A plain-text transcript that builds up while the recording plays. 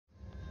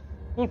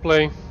We'll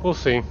play. We'll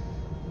see.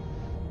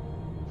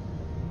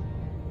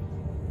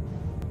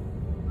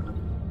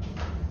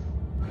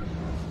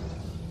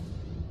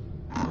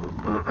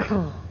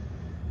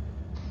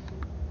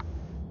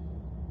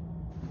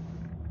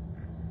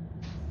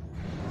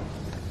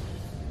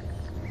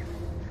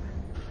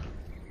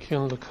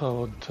 Kill the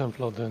coward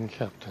Templar, then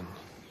Captain.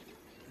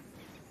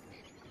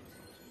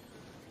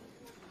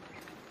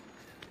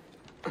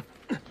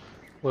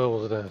 Where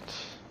was that?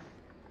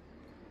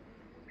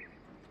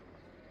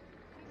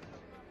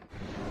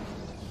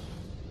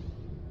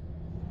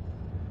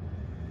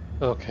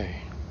 Okay.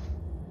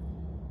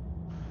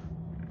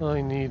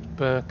 I need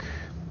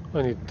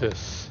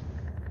this.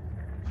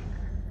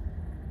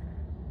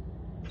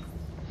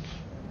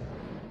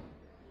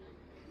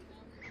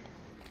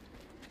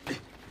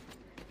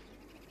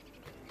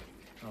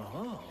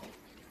 Oh,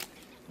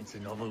 it's a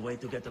novel way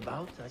to get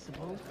about, I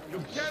suppose. You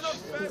cannot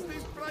pass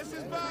these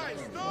prices by!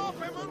 Stop,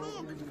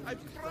 Emanuk! I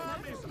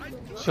promise,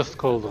 It's just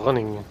called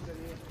running.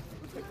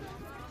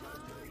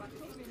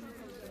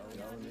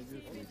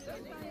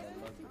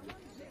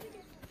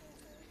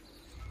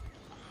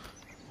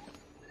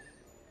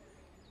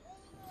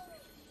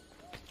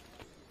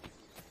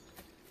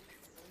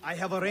 I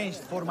have arranged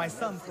for my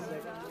son to...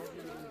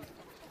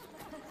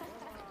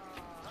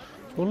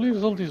 Who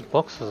leaves all these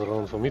boxes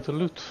around for me to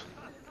loot?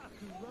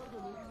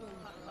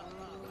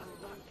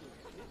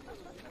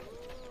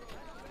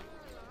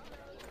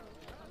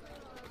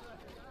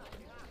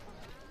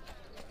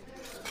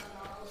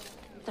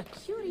 A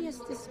curious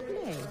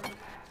display.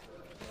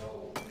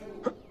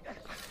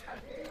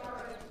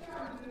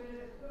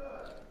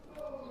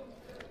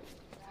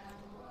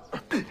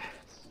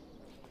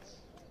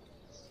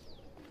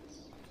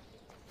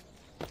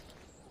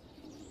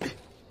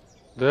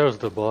 There's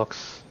the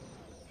box.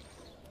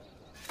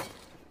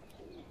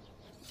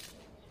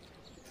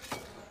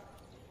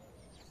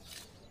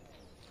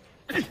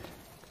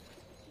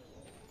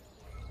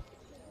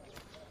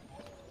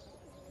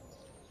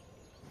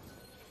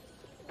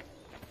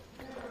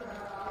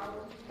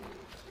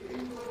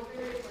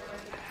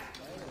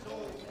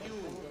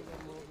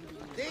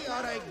 They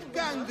are a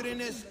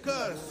gangrenous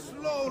curse,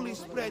 slowly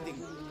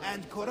spreading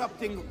and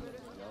corrupting.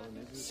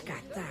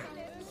 Scatter.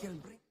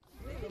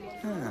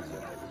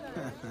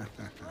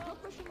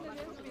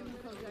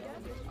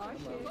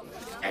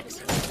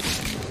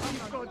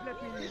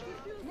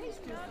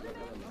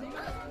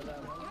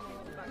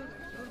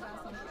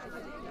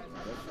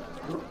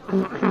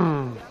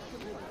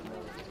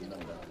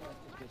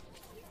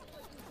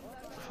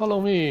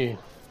 Follow me.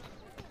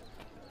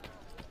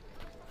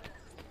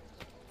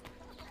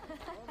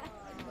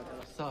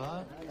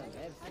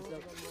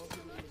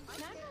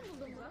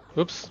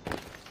 Oops.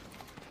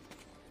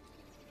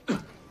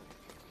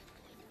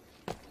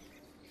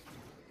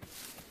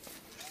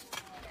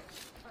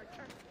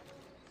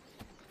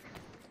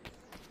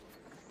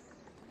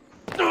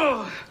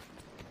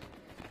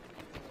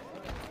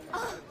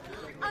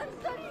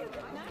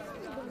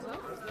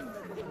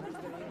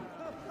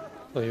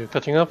 Are you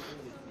catching up?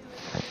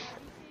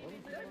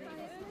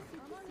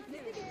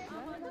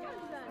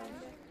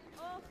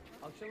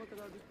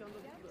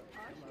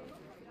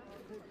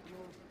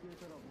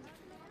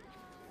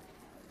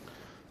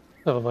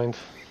 Never mind.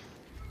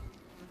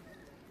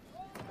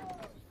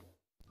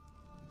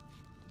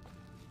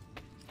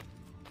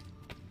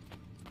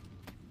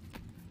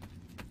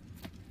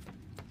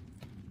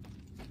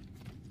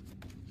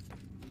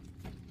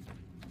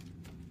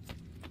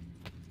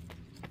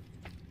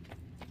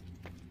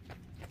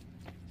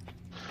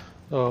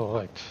 Oh,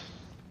 right.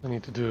 I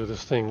need to do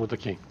this thing with the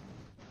key.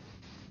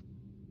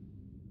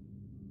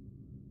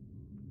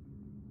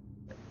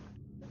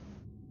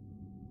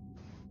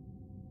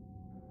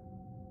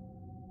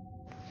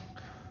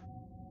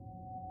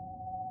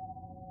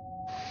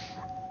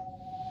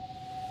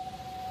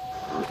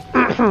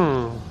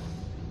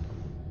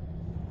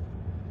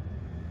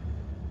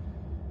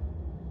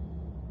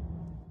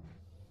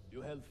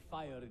 You held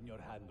fire in your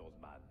hand, old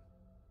man.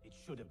 It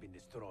should have been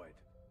destroyed.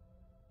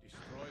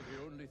 Destroy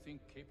the only thing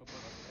capable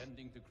of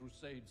ending the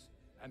Crusades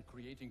and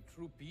creating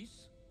true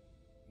peace?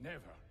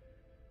 Never.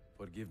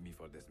 Forgive me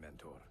for this,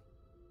 Mentor.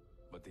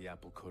 But the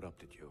apple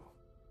corrupted you,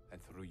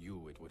 and through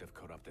you it would have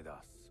corrupted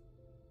us.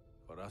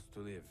 For us to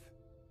live,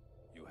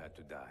 you had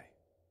to die.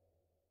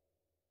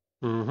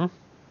 Mm-hmm.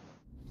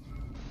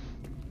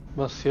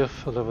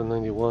 Masyaf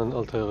 1191,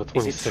 Altair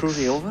 26. Is it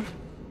truly over?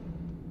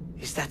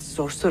 Is that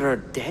sorcerer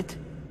dead?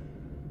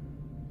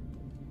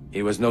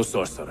 He was no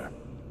sorcerer.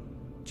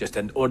 Just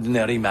an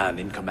ordinary man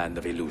in command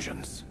of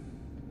illusions.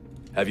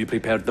 Have you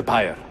prepared the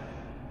pyre?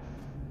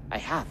 I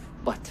have,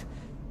 but...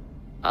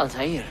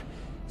 Altair,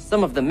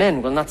 some of the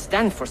men will not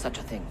stand for such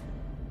a thing.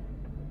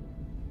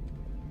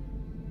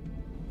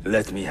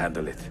 Let me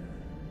handle it.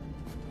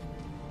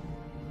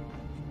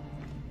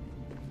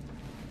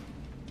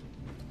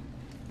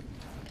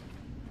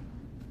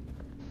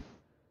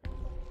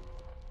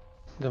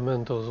 The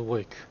Mentor's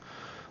awake.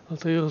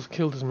 Altair has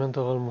killed his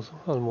mentor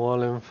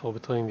Al-Mualim for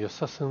betraying the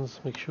assassins.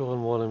 Make sure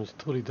Al-Mualim is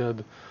truly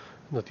dead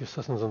that the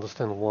assassins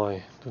understand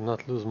why. Do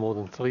not lose more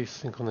than 3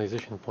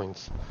 synchronization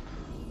points.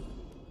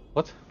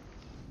 What?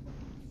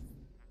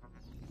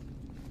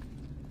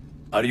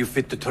 Are you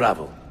fit to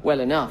travel? Well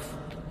enough,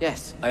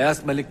 yes. I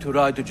asked Malik to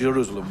ride to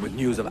Jerusalem with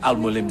news of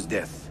Al-Mulim's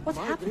death. What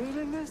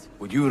happened?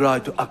 Would you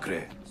ride to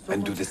Acre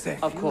and do the same?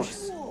 Of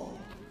course.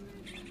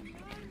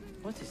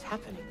 What is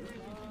happening?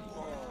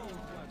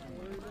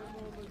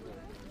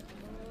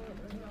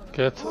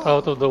 Get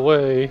out of the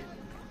way.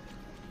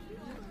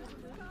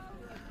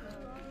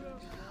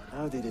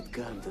 How did it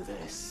come to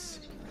this?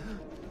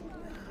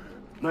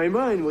 My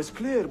mind was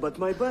clear, but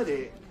my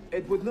body,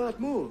 it would not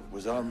move.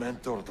 Was our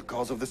mentor the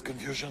cause of this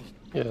confusion?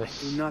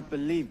 Yes. Do not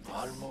believe this.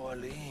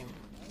 Al-Mualim.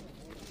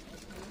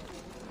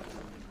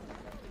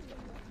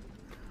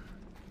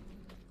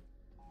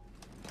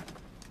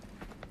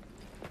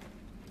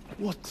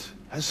 What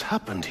has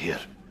happened here?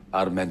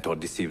 Our mentor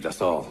deceived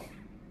us all.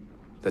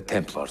 The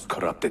Templars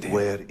corrupted him.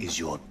 Where is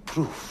your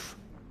proof?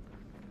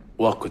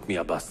 Walk with me,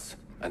 Abbas,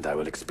 and I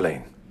will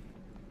explain.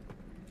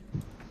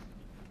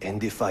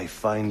 And if I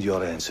find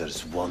your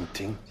answers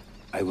wanting?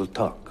 I will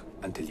talk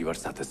until you are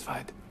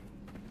satisfied.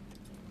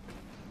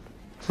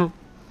 Do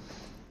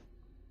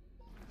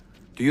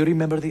you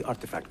remember the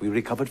artifact we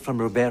recovered from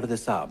Robert de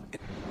Sab?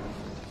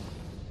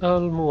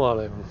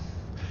 Al-Mualim.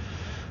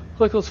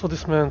 Records for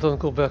this man don't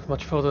go back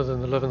much further than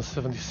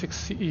 1176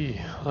 CE,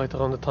 right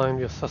around the time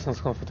the assassin's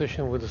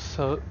confrontation with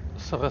the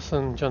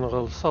Saracen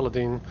general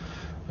Saladin.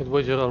 I'd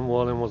wager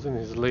Al-Mualim was in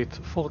his late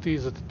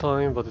 40s at the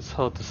time, but it's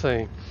hard to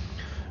say.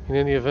 In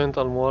any event,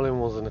 Al-Mualim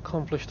was an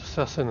accomplished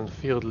assassin and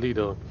feared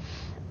leader.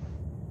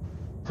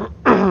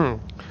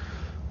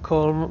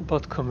 Calm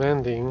but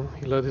commanding,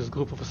 he led his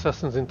group of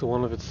assassins into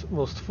one of its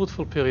most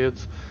fruitful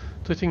periods,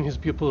 treating his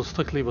pupils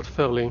strictly but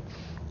fairly,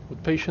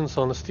 with patience,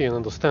 honesty, and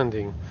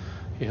understanding.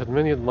 He had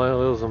many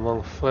admirers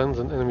among friends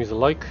and enemies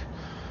alike,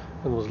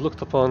 and was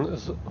looked upon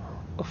as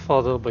a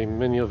father by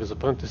many of his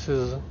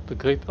apprentices, the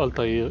great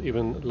Altair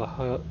ibn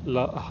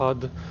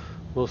Lahad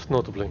most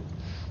notably.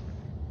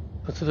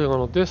 Considering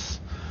all of this,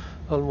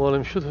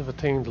 Al-Mualim should have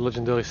attained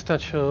legendary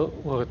stature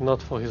were it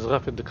not for his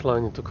rapid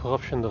decline into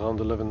corruption around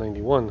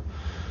 1191.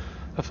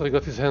 After he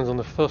got his hands on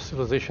the first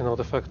civilization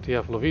artifact, the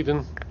Apple of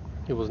Eden,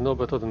 he was no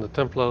better than the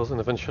Templars and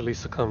eventually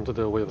succumbed to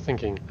their way of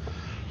thinking.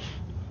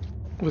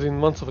 Within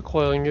months of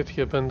acquiring it,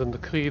 he abandoned the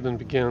creed and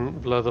began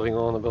blathering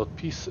on about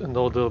peace and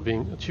order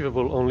being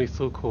achievable only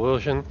through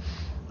coercion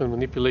and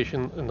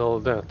manipulation and all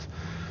that.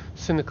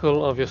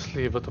 Cynical,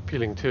 obviously, but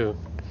appealing too.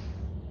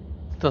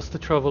 That's the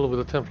trouble with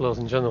the Templars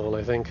in general,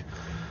 I think.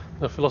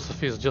 Their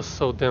philosophy is just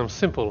so damn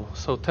simple,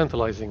 so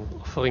tantalizing,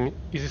 offering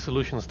easy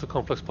solutions to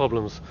complex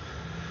problems.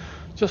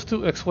 Just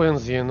do X, Y, and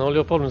Z and all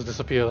your problems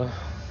disappear.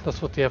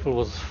 That's what the apple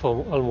was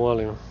for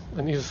Al-Mualim,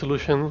 an easy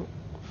solution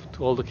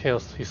to all the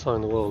chaos he saw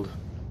in the world.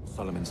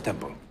 Solomon's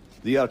temple.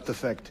 The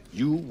artifact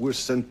you were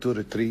sent to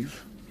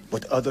retrieve,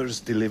 but others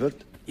delivered?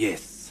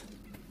 Yes.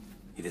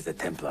 It is a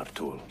Templar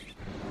tool.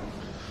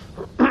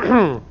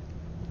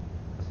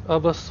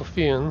 Abbas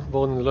Sophian,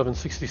 born in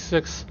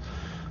 1166,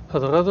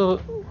 had a rather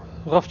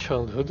rough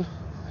childhood.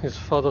 His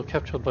father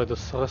captured by the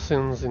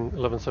Saracens in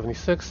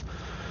 1176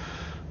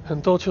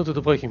 and tortured to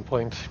the breaking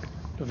point.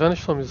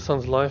 Vanished from his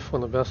son's life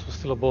when Abbas was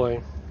still a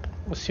boy.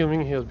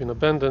 Assuming he had been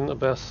abandoned,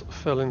 Abbas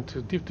fell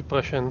into deep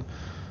depression,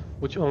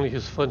 which only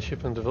his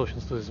friendship and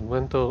devotions to his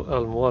mentor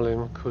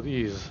Al-Mualim could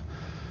ease.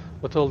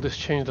 But all this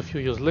changed a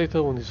few years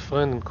later when his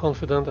friend and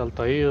confidant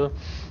Altair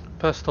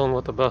passed on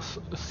what Abbas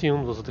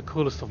assumed was the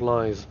cruelest of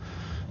lies.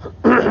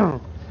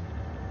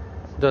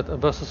 That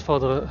Abbas's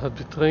father had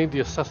betrayed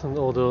the assassin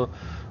order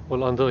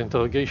while under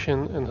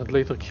interrogation and had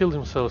later killed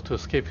himself to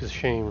escape his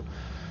shame.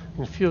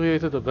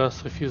 Infuriated,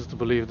 Abbas refused to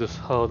believe this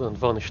hard and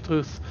varnished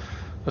truth,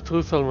 a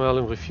truth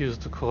Al-Mualim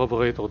refused to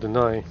corroborate or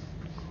deny.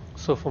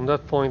 So from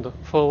that point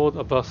forward,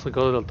 Abbas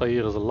regarded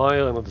Altair as a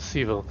liar and a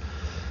deceiver,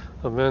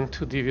 a man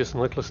too devious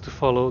and reckless to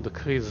follow the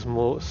creed's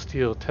more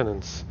austere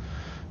tenets.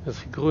 As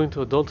he grew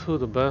into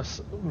adulthood,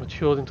 Abbas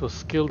matured into a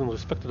skilled and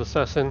respected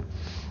assassin,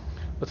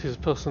 but his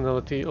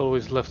personality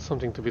always left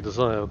something to be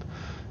desired.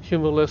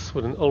 Humorless,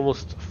 with an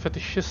almost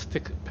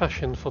fetishistic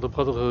passion for the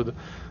Brotherhood,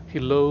 he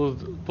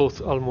loathed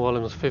both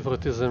Al-Mualim's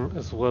favoritism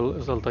as well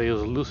as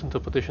Altair's loose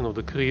interpretation of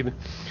the creed.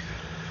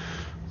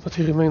 But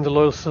he remained a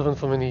loyal servant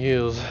for many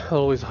years,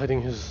 always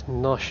hiding his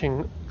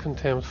gnashing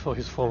contempt for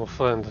his former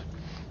friend.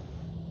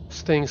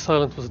 Staying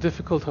silent was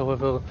difficult,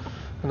 however,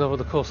 and over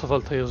the course of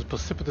Altair's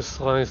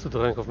precipitous rise to the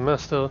rank of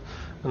master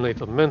and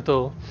later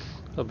mentor,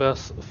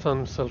 Abbas found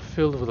himself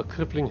filled with a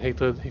crippling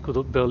hatred he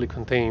could barely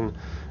contain.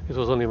 It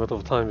was only a matter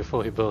of time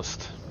before he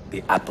burst.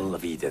 The Apple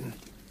of Eden.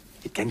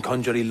 It can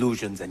conjure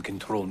illusions and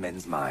control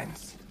men's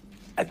minds.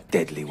 A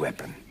deadly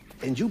weapon.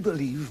 And you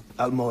believe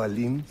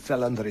Al-Mualim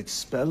fell under its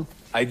spell?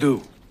 I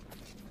do.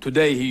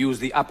 Today he used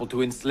the apple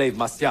to enslave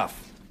Masyaf.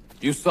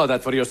 You saw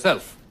that for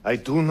yourself. I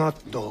do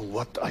not know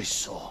what I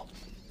saw.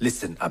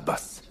 Listen,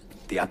 Abbas.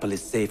 The apple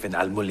is safe in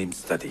Al-Mulim's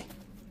study.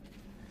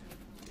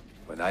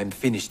 When I'm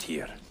finished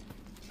here,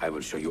 I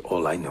will show you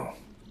all I know.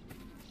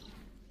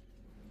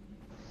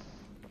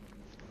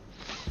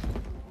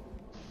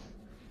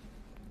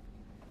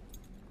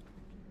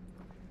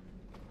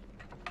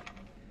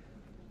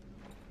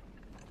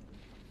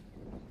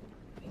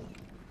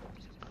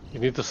 You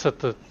need to set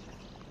the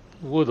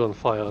wood on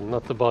fire,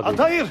 not the body.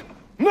 Altair!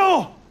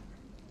 No!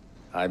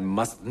 I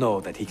must know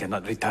that he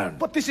cannot return.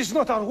 But this is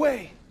not our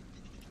way.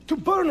 To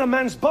burn a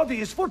man's body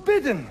is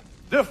forbidden.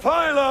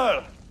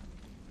 Defiler!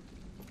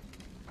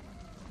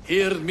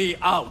 Hear me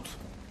out.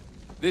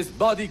 This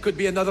body could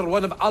be another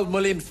one of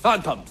Al-Mulim's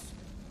phantoms.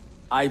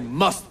 I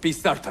must be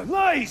certain.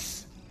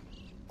 Lies!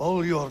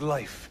 All your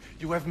life,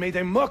 you have made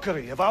a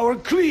mockery of our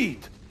creed.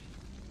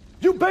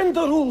 You bend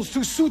the rules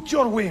to suit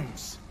your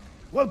whims,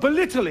 while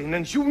belittling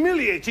and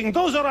humiliating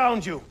those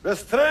around you.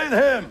 Restrain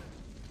him!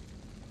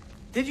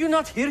 Did you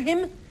not hear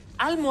him?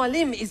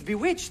 Al-Mualim is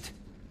bewitched.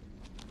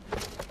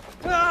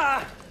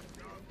 Ah!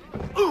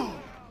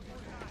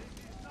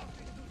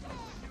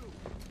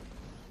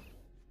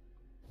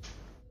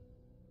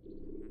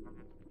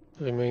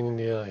 Remain in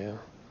the area.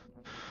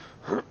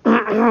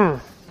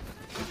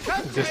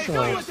 This do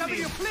whatever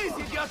you please,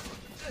 idiot!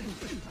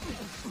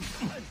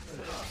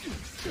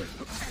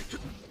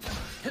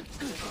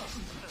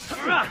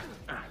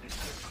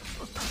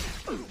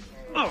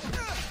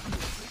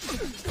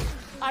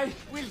 I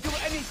will do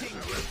anything.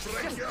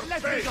 Just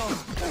let me go.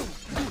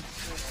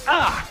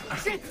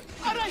 Shit!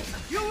 All right,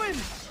 you win.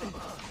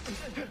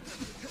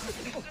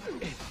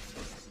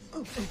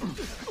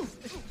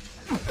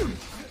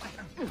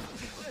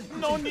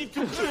 No need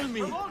to kill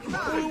me. We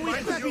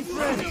can be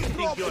friends.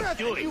 Think you're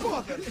doing?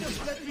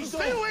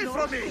 Stay away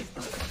from me.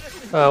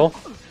 Ow.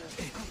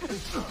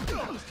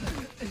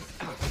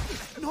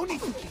 No need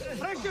to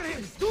fracture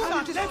him. Do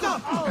not let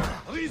up.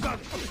 Reason.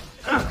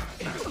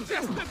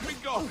 Just let me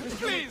go,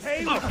 please.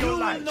 Hey, you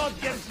will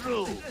not get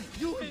through.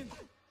 You win.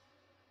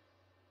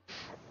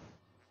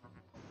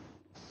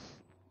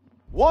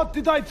 What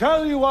did I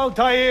tell you,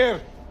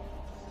 Altair?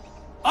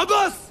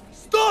 Abbas!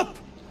 Stop!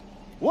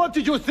 What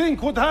did you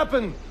think would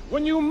happen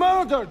when you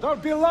murdered our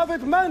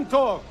beloved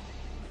mentor?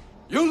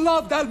 You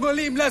loved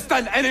Al-Mulim less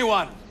than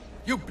anyone!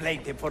 You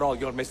blamed him for all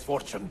your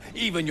misfortune,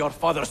 even your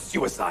father's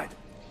suicide.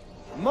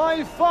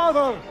 My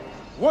father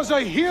was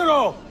a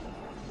hero!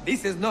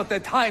 This is not the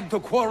time to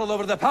quarrel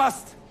over the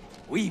past.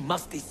 We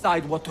must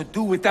decide what to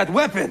do with that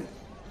weapon.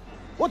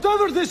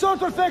 Whatever this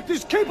artifact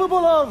is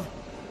capable of,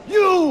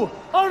 you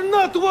are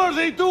not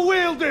worthy to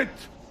wield it!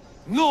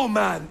 No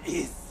man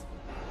is.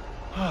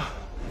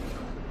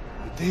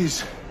 It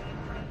is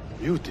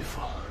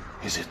beautiful,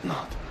 is it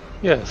not?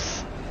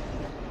 Yes.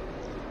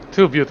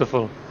 Too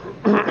beautiful.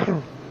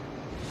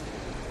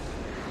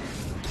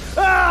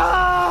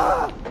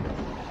 Ah!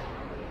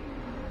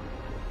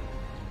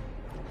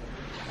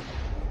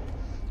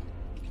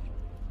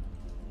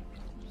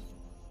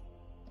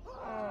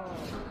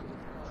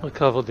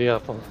 Recover the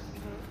apple.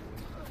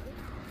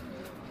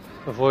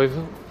 Avoid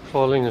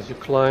falling as you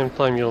climb.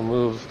 Time your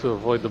moves to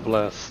avoid the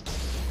blast.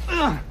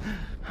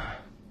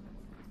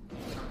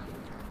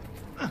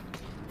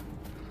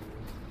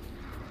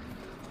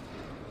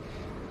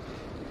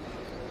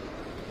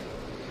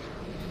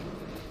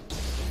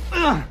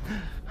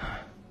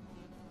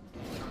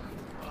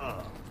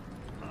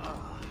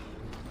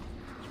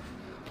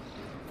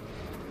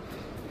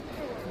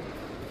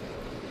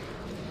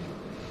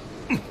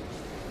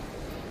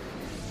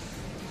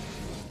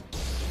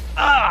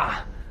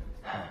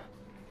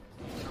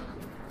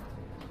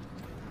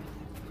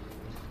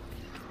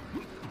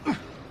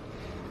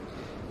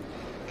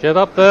 Get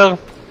up there!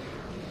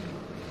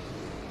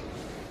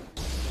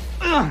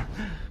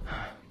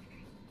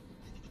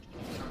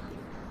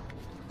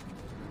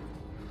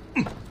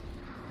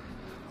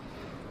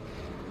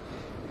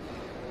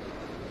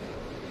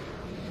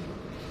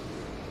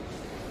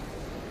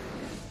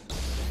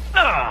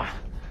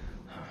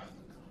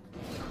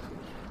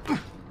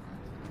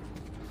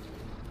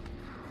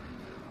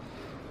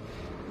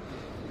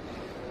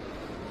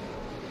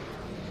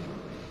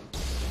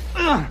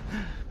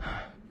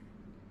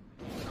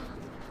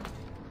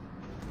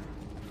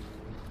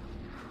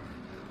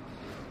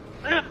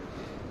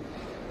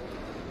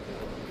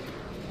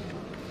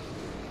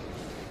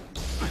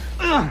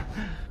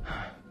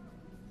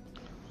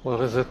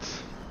 Where is it?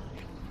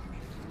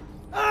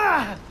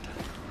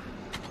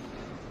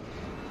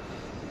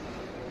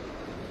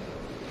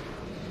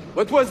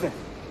 What was that?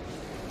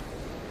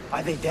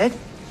 Are they dead?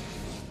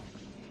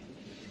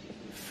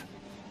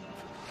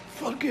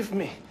 Forgive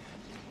me.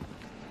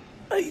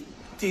 I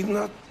did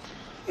not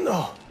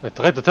know. I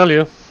tried to tell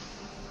you.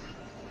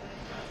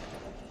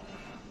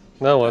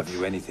 Now what? Have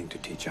you anything to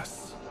teach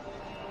us?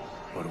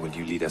 Or will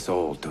you lead us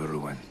all to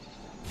ruin?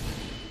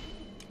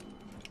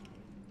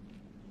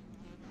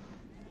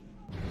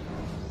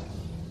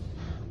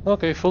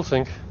 Okay, full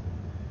sync.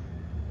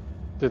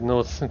 Didn't know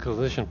what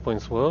synchronization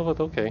points were, but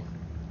okay.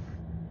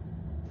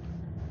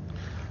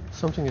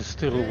 Something is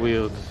still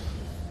weird.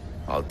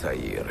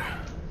 Altair.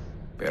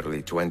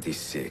 Barely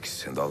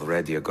 26, and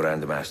already a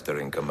Grandmaster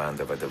in command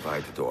of a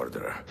divided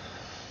order.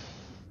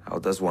 How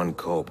does one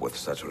cope with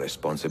such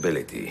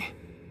responsibility?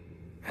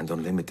 And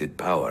unlimited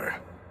power?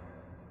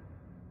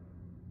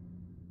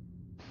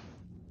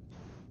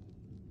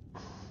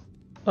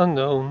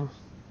 Unknown.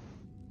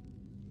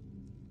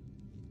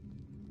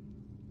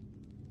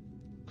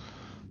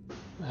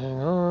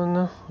 Hang on.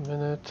 a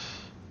minute.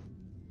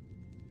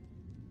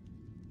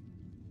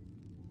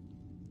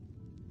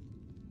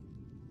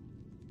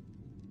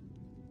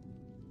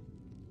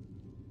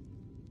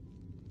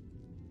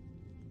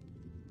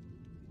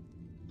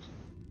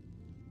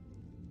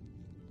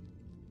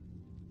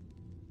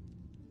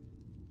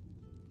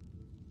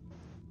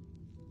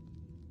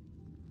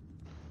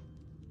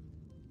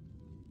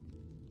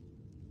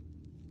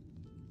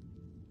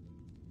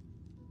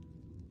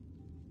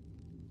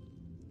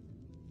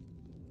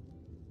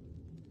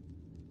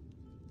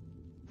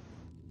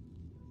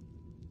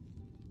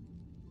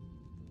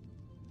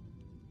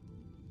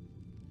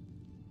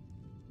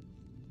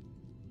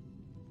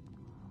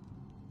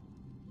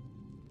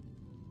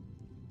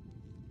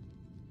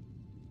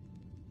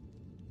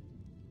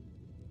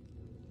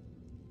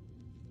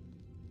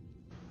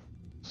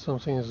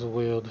 Something is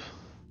weird.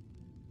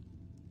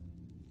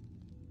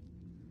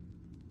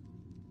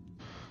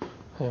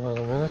 Hang on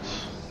a minute.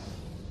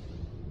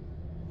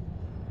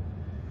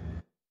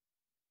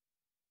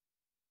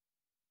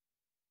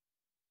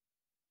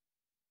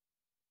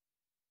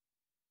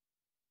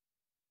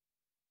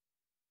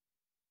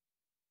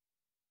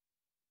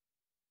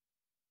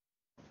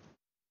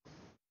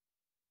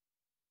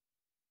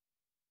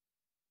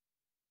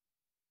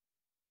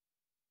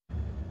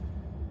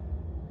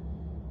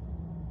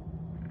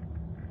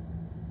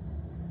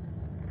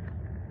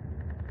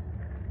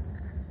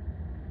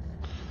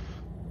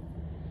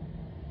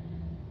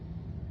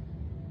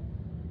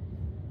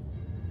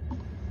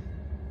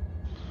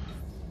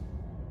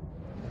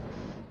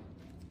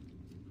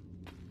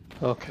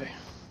 Okay.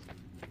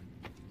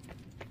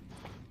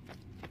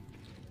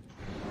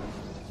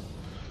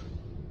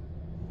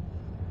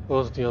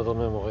 What's the other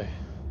memory?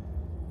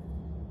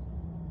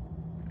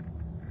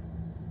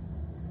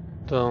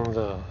 Down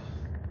there.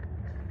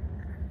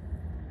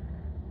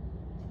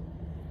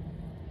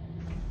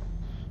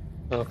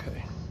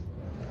 Okay.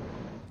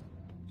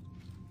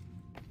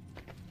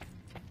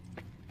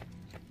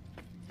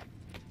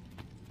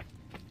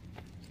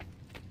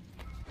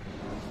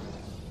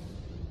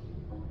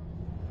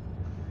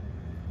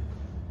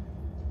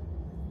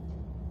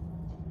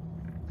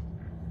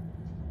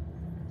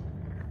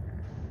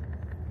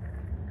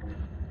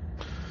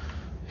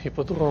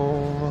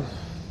 Hippodrome.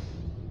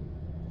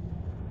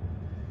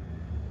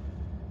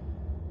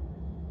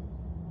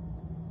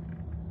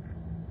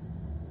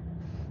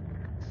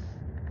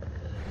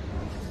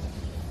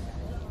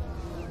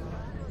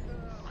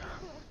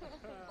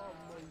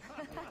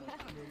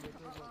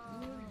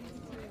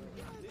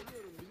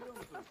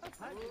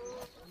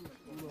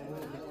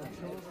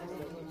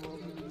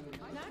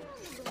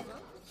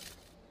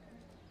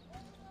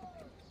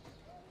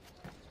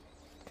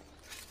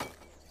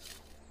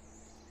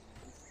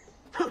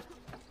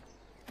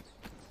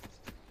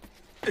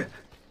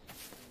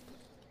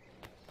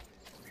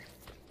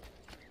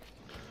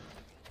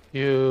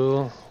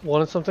 You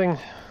wanted something?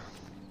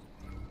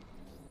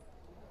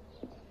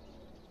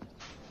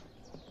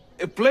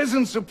 A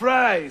pleasant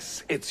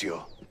surprise,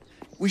 Ezio.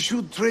 We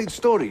should trade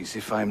stories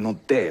if I'm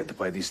not dead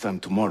by this time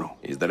tomorrow.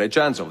 Is there a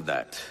chance of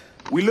that?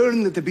 We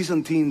learn that the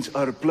Byzantines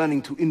are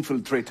planning to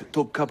infiltrate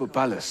Topkapi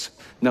Palace,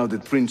 now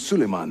that Prince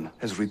Suleiman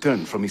has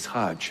returned from his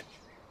Hajj.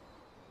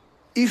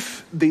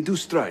 If they do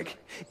strike,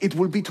 it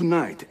will be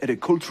tonight at a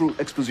cultural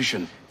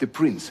exposition the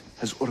prince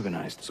has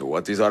organized. So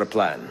what is our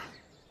plan?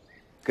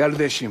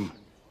 Kardashim,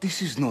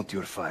 this is not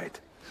your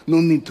fight.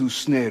 No need to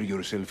snare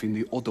yourself in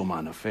the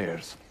Ottoman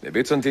affairs. The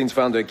Byzantines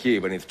found a key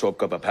beneath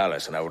Topkapi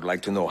Palace, and I would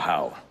like to know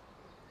how.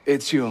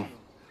 Ezio,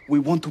 we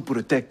want to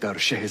protect our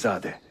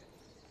Shehzade,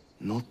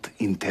 not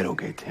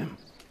interrogate him.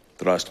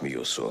 Trust me,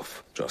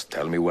 Yusuf. Just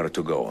tell me where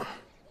to go.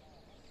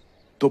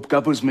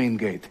 Topkapi's main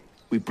gate.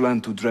 We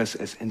plan to dress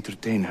as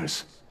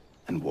entertainers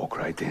and walk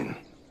right in.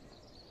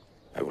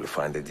 I will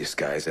find a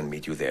disguise and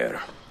meet you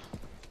there.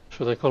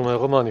 Should I call my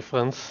Romani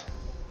friends?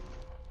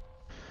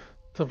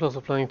 Templars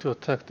are planning to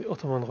attack the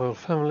Ottoman royal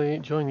family.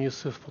 Join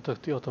Yusuf,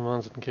 protect the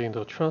Ottomans and gain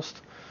their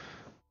trust.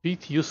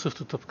 Beat Yusuf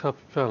to Topkapi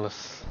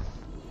Palace.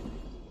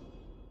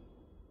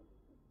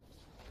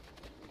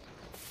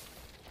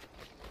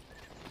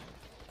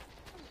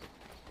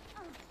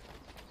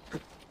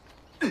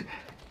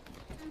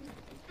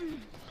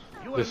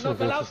 This will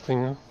be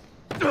interesting.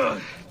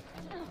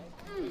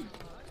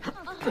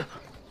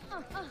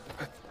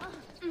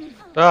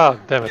 Ah,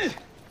 damn it.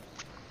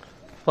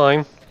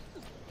 Fine.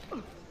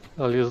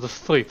 I'll use the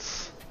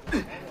streets.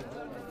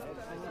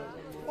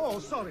 Oh,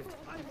 sorry.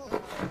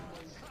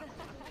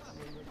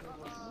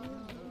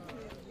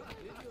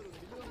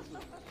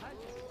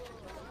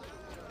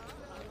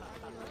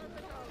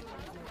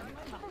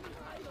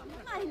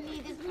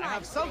 I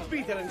have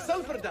saltpeter and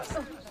sulfur dust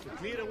to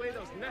clear away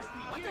those nasty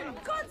What in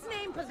God's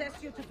name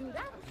possessed you to do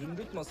that?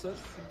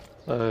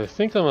 I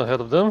think I'm ahead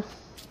of them.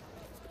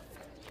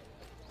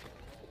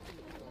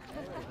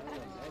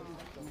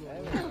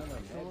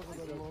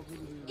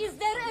 Is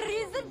there a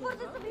reason for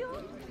this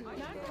abuse?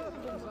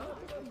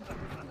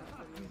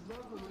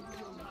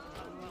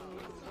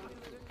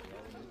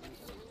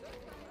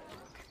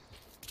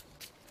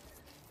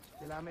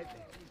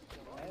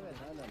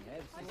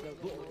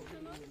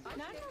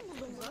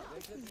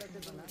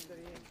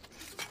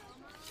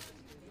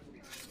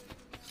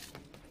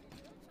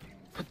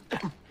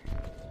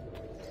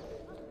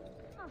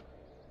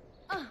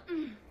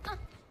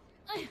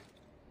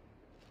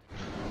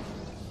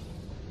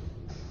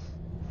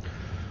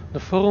 The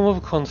Forum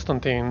of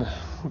Constantine,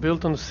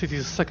 built on the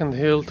city's second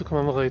hill to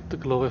commemorate the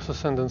glorious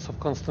ascendance of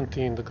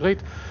Constantine the Great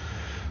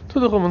to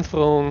the Roman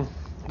throne.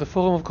 The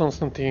Forum of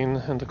Constantine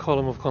and the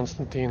Column of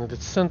Constantine at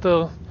its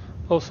center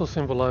also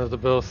symbolize the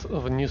birth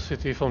of a new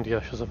city from the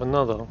ashes of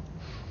another.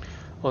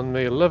 On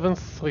May 11th,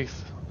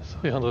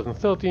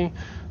 330,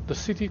 the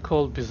city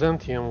called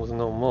Byzantium was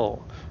no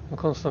more, and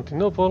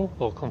Constantinople,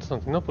 or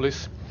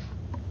Constantinopolis,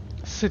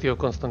 city of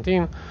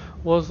Constantine,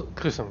 was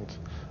christened.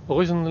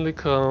 Originally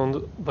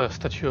crowned by a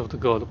statue of the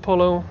god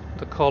Apollo,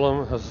 the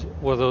column has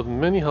weathered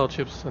many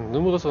hardships and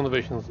numerous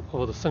renovations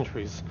over the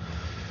centuries.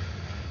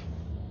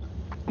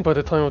 By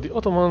the time of the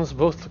Ottomans,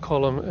 both the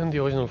column and the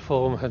original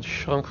forum had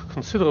shrunk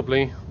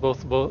considerably,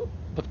 but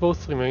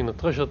both remain a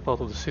treasured part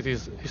of the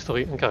city's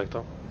history and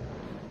character.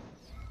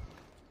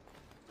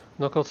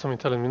 Knock out some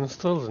Italian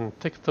minstrels and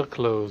take their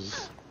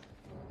clothes.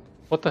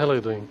 What the hell are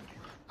you doing?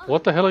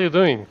 What the hell are you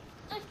doing?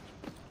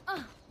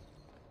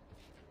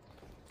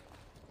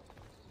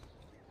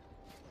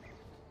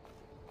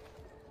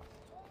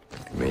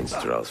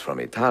 Minstrels from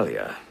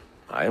Italia.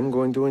 I am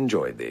going to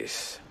enjoy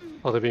this.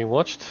 Are they being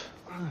watched?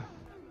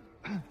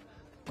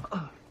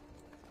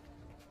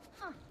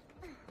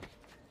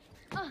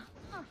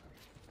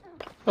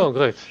 Oh,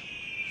 great.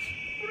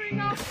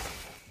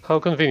 How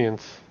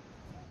convenient.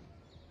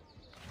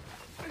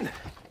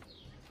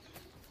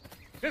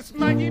 This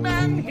mighty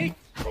man, he...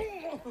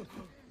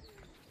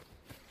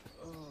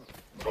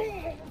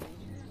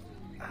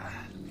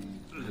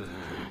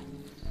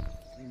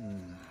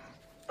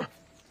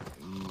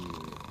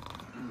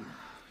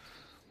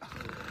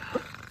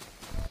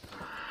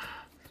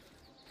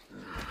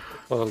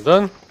 Well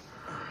done.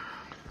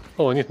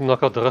 Oh, I need to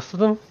knock out the rest of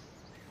them?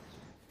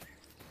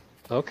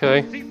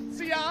 Okay.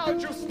 Justitia,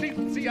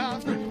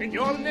 Justitia, in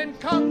your name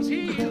comes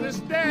he this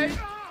day.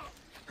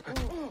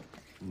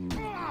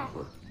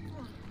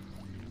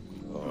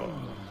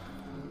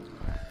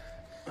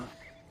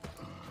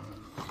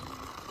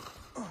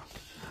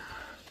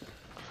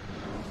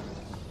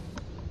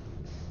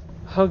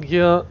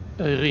 Hagia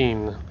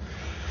Irene.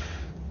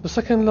 The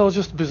second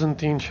largest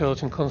Byzantine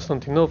church in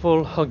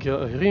Constantinople, Hagia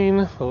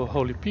Irene, or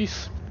Holy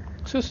Peace,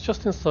 sits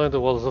just inside the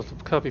walls of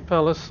the Capi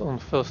Palace on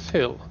First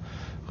Hill.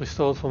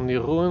 Restored from near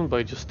ruin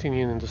by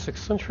Justinian in the 6th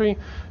century,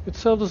 it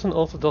served as an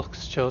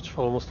Orthodox church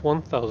for almost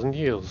 1,000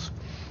 years.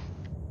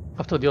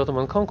 After the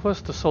Ottoman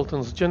conquest, the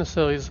Sultan's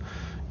Janissaries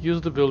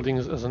used the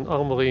buildings as an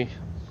armory,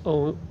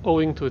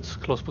 owing to its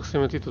close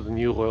proximity to the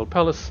new royal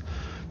palace.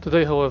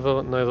 Today,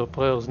 however, neither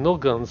prayers nor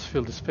guns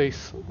fill the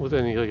space with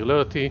any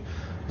regularity.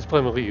 Its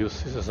primary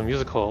use is as a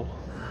music hall.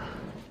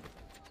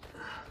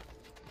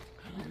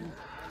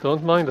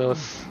 Don't mind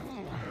us.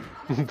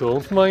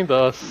 Don't mind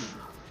us.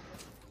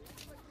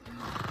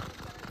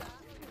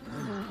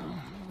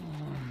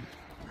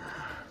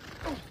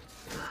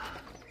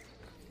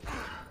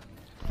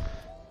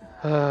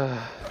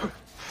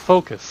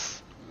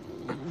 Focus.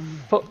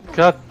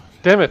 God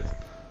damn it.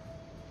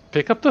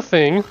 Pick up the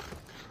thing.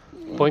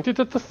 Point it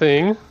at the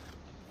thing.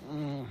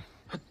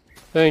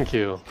 Thank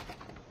you.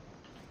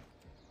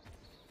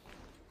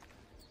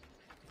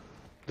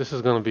 This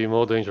is gonna be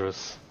more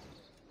dangerous.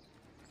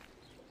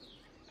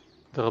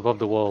 They're above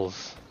the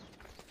walls.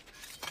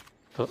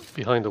 They're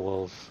behind the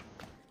walls.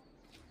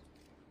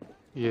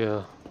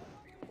 Yeah.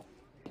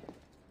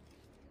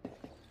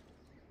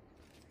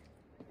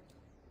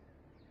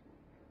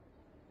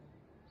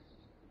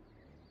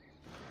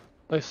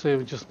 I say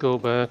we just go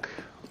back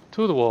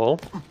to the wall.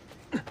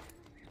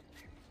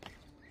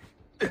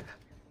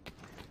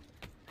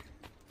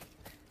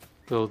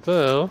 Go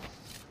there.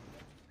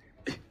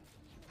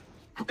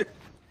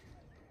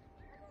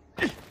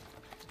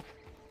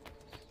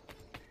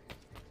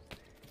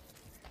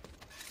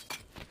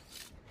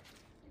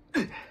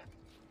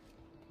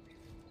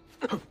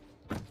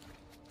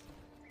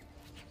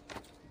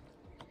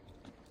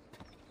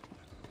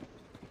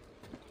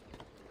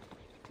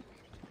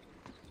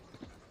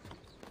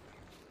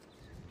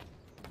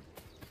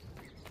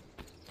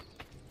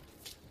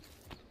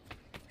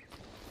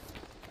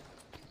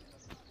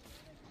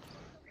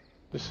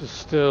 This is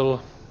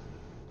still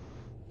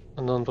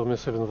a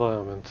non-permissive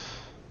environment.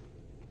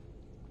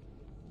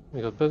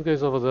 We got bad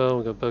guys over there,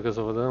 we got bad guys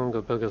over there, we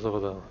got bad guys over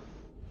there.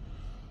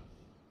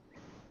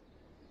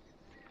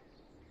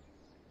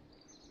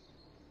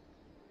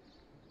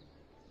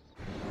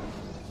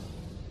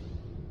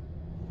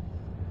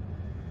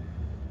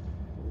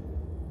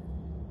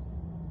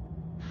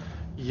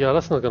 Yeah,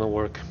 that's not gonna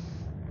work.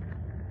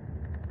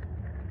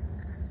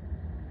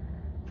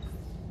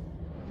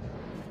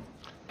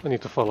 I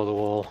need to follow the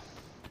wall.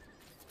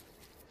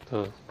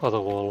 The other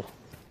wall.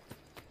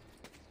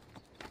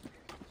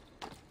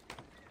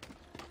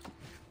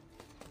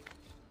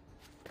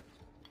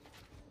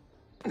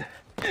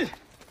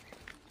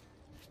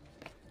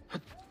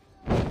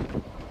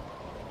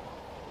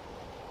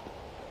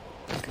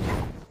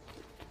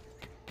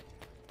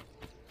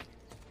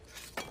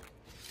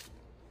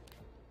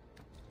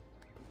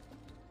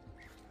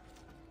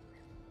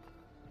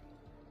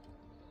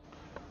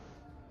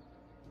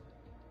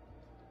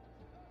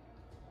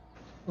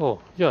 Oh,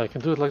 yeah, I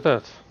can do it like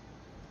that.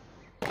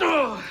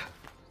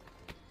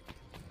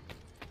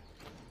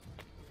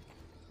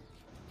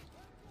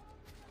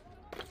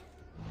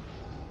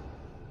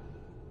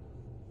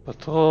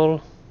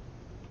 Patrol.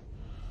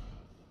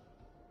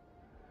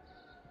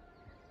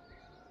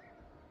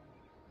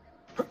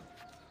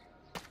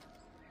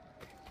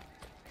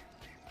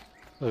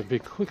 I'll be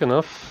quick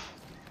enough.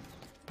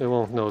 They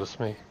won't notice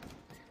me.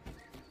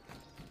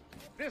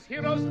 This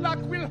hero's luck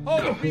will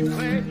hold me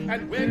play,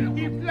 and when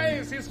he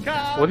plays his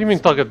cards... What do you mean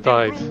target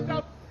died?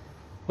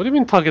 What do you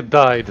mean target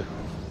died?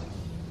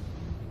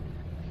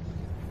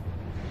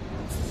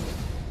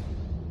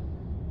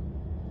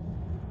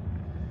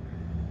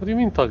 What do you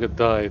mean target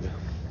died?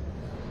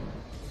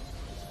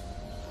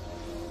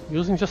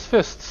 Using just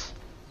fists.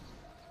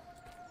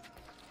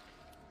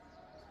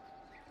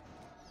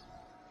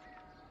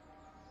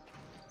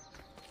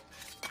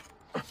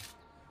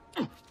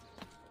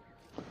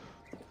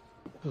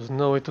 There's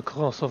no way to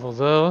cross over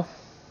there.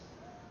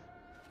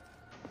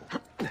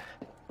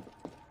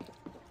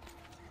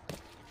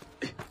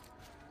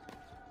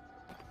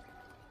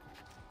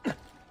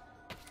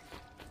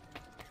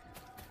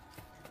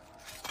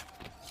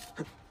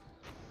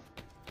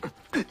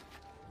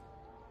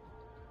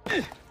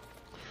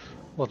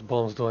 What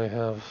bombs do I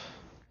have?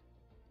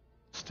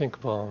 Stink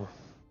bomb.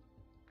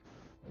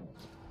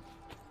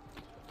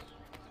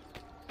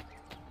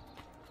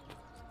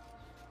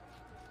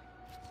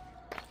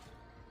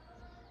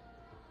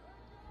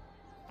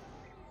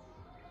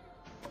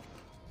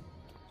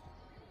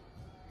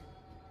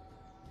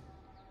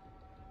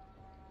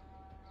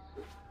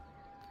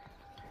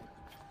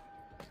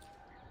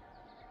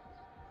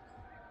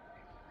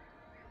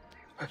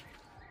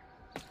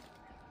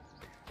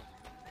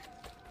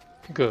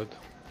 Good.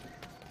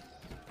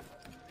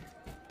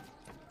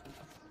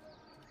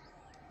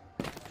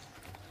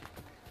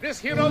 This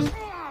hero's...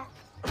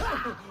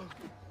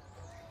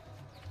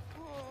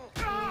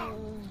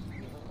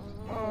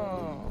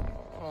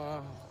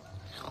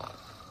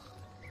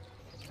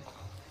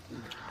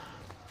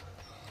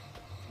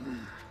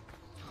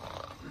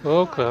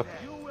 Oh crap.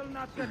 You will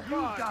not get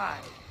die.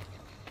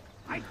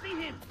 I see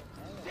him.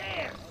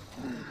 There.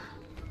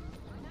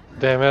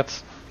 Damn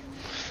it.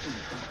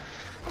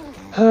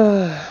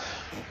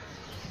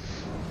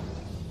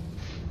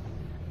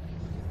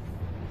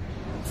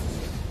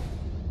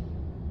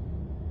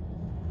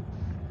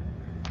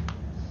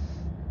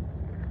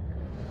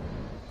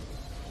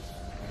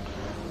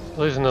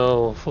 There is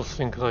no full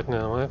sync right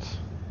now, right?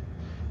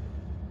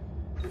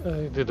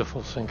 I did a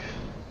full sync.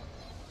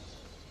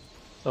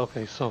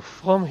 Okay, so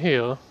from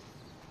here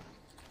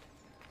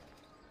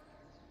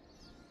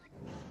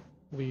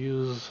we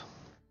use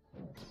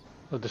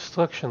a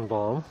destruction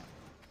bomb.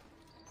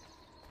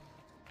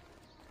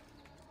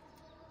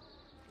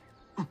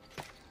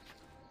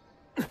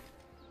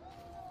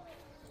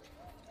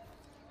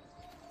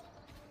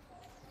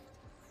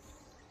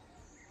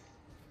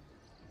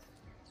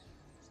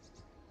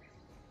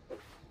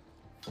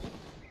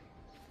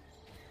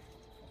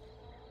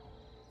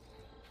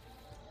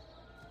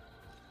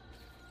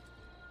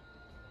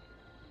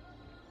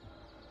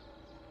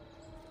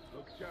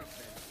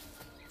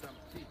 Some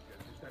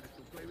teachers decided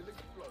to play with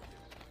explosives.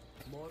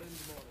 More and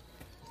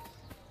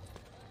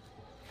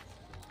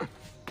more.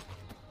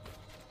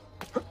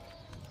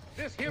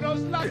 This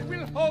hero's luck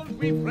will hold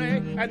me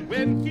prey, and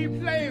when he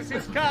plays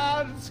his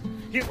cards,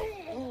 he...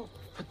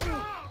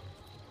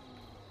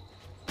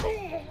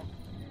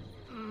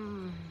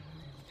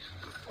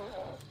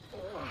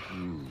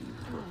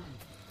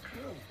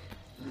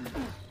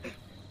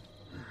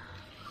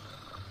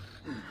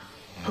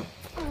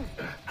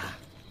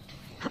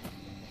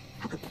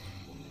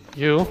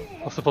 You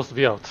are supposed to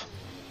be out.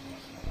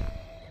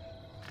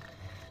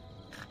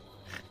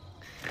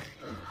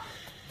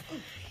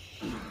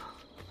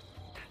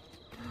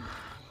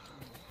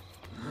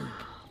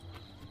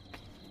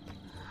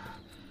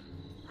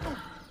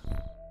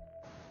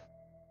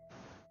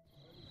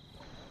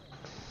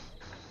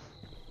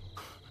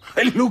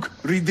 I look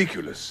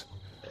ridiculous.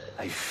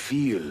 I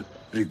feel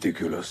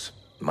ridiculous.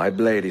 My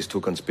blade is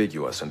too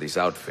conspicuous in this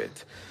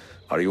outfit.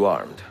 Are you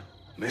armed?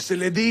 Mais c'est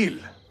le deal.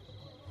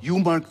 You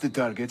mark the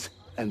targets,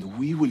 and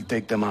we will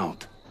take them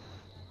out.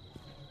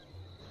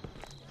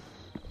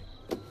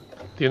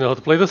 Do you know how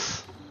to play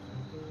this?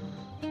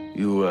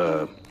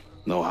 You,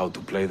 know how to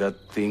play that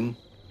thing?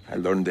 I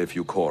learned a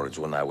few chords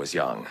when I was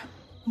young.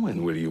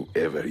 When were you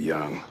ever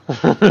young?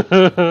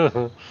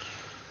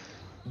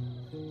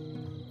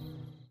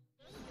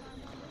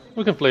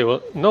 We can play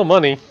well. No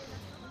money.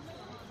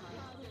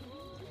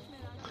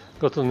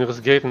 Go to the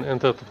nearest gate and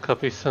enter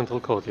Topkapi's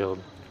central courtyard.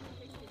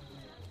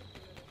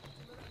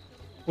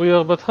 We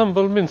are but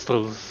humble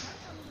minstrels.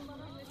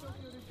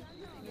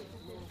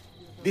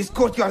 This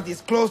courtyard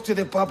is closed to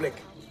the public.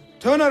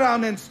 Turn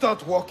around and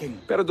start walking.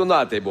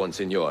 Perdonate, buon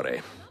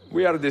signore.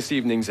 We are this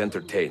evening's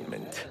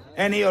entertainment.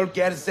 Any old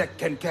Gerzek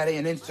can carry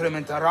an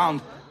instrument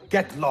around.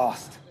 Get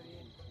lost.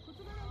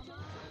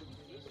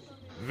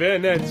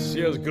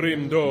 Venezia's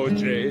grim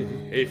doge,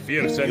 a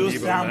fierce and You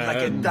evil sound man,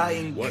 like a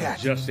dying was cat.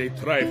 just a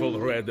trifle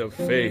red of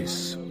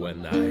face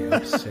when I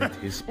upset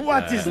his plan.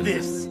 What is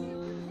this?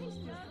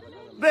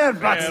 Fair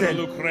Verbatzen!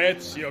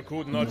 Lucrezia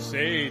could not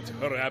sate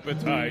her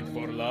appetite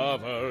for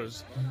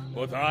lovers,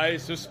 but I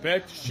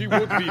suspect she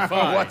would be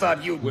fine What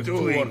are you with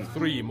doing? 2 or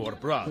 3 more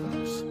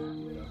brothers.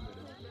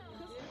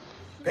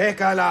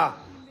 Pekala,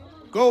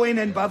 go in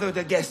and bother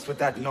the guest with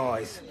that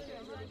noise.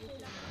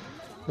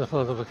 The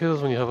follow the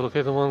kills. When you have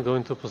located one, go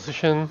into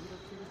position.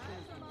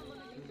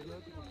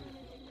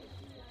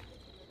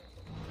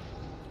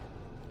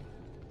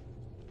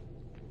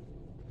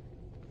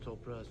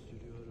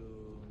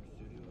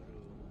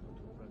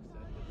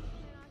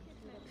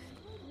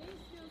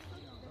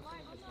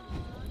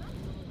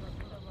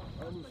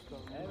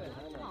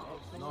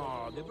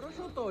 No, the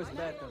prosciutto is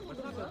better,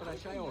 but not the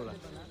bracciaiola.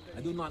 I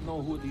do not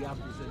know who the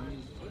artisan is.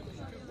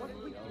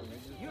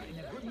 You're in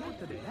a good mood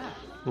today,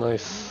 huh?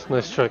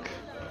 Nice check.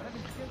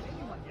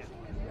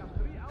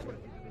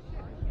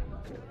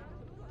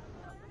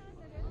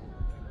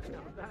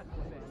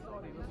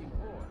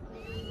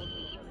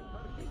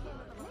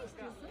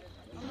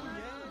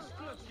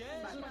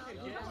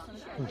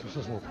 This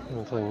isn't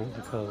anything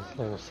because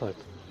line of sight.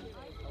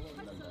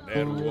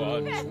 There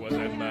once was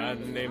a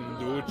man named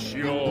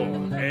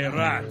Duccio, a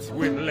rat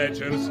with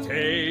lecher's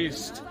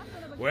taste.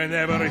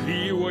 Whenever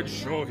he would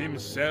show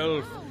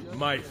himself,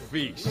 my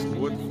feast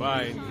would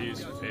find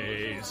his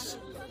face.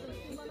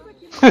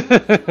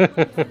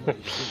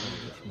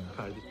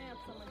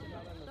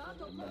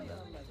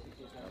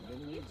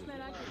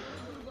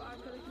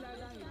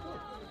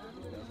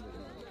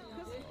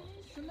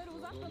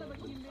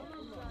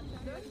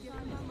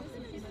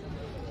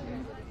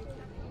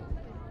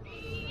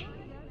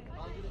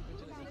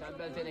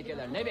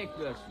 Tenekeler, ne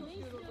bekliyorsun?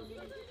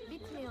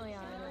 Bitmiyor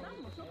yani.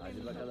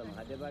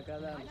 Hadi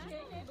bakalım.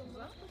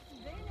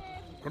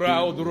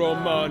 Proud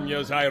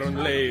Romagna's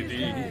iron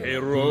lady,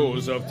 a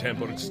rose of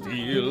tempered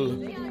steel,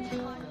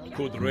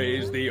 could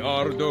raise the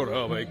ardor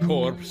of a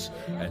corpse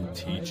and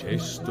teach a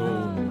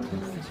stone to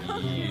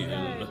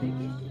feel.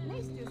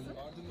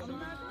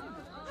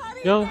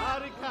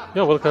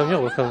 You're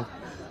welcome.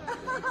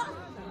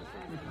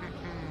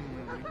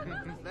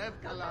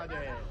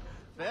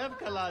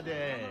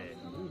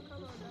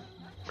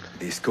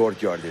 This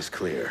courtyard is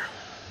clear.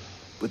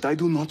 But I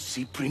do not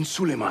see Prince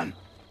Suleiman.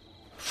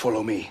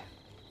 Follow me.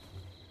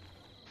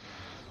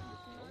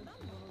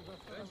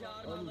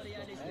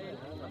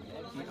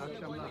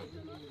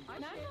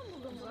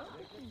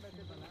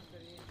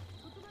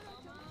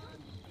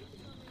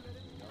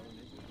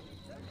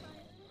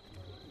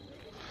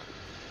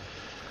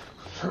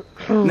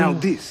 Now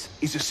this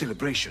is a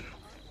celebration.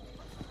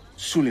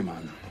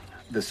 Suleiman,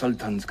 the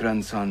Sultan's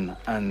grandson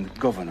and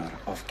governor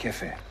of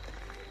Kefe.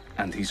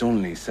 And he's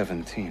only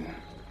 17.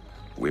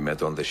 We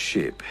met on the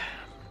ship.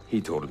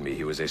 He told me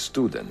he was a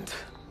student.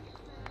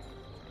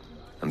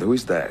 And who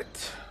is that?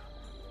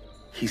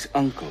 His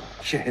uncle,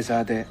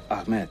 Shehzade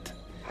Ahmed,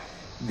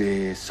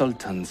 the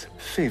Sultan's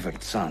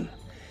favored son.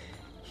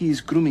 He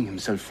is grooming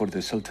himself for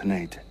the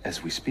Sultanate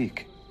as we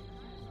speak.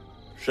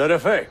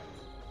 Sherife,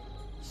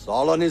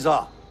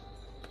 Saloniza.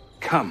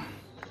 Come.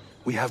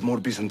 We have more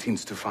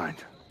Byzantines to find.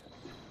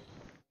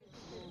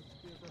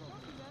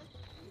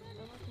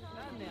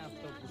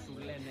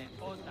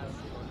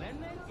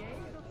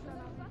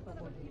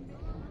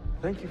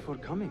 Thank you for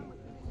coming.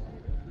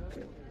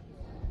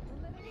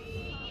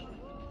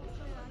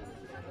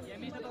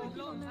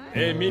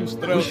 A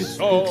minstrel's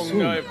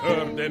song, I've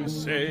heard them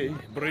say,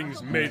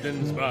 brings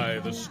maidens by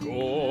the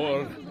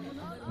score.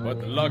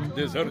 But luck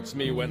deserts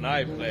me when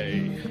I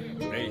play.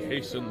 They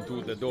hasten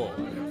to the door.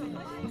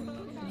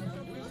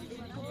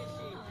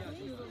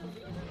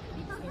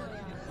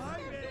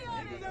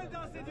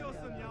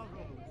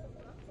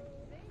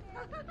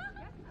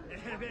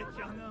 Evet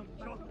canım,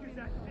 çok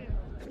güzelsin.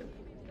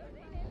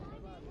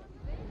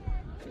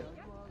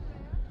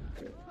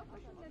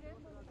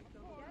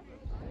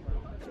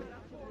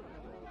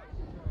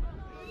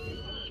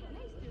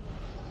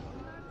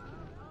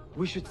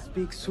 We should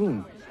speak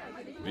soon.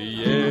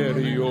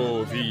 Vieri,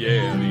 oh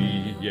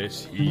Vieri,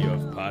 yes, he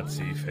of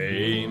Patsy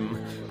fame,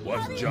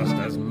 was just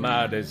as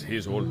mad as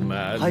his old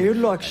man.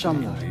 Hayırlı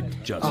akşamlar.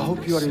 Just I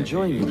hope you are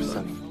enjoying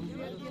yourself.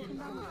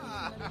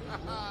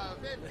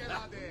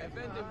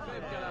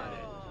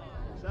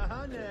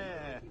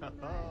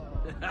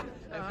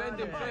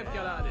 Efendim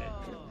fevkalade.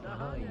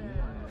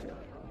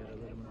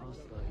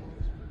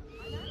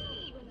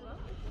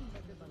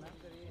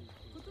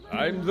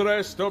 I'm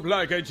dressed up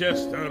like a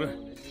jester.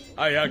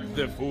 I act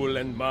the fool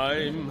and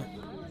mime.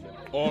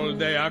 All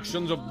the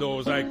actions of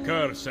those I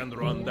curse and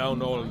run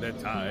down all the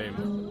time.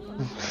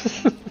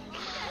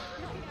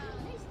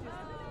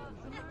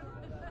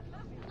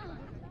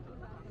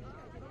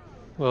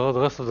 Well, the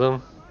rest of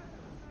them.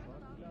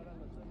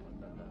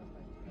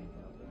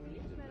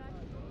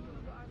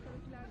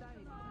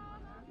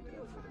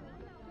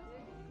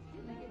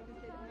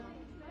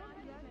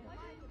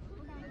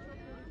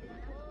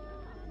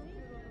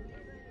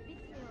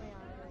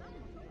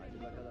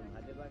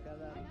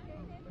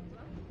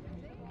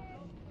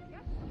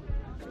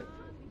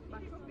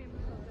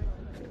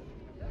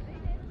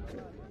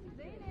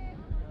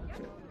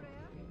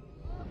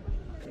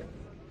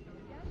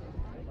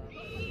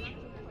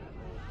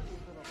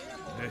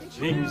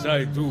 things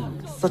I do.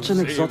 Such an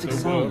save exotic the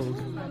sound.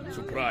 world,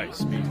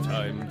 surprise me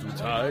time to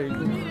time.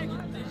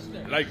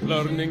 Like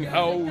learning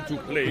how to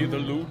play the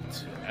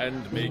lute and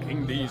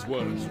making these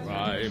words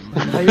rhyme.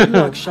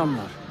 Hayırlı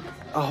akşamlar.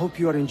 I hope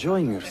you are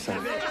enjoying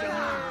yourself.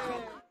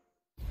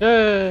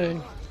 Yay!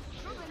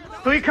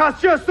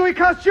 Suikastçı!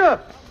 Suikastçı!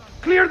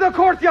 Clear the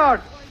courtyard!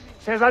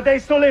 Şehzade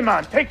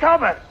Suleiman, take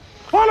cover!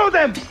 Follow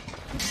them!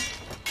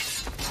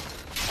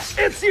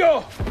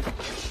 Ezio!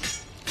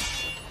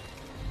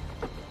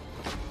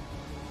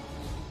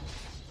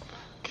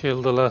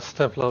 Kill the last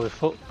Templar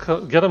before...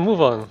 Get a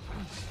move on!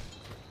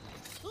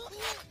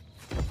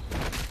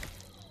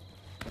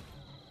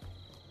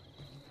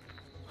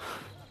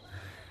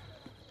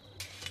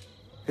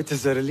 It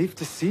is a relief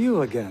to see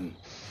you again,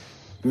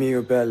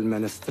 mio bel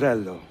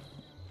menestrello.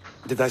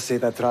 Did I say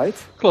that right?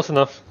 Close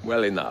enough.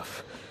 Well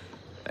enough.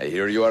 I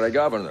hear you are a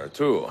governor,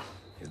 too.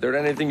 Is there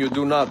anything you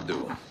do not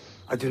do?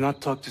 I do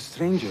not talk to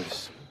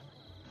strangers.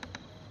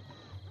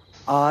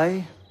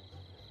 I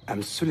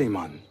am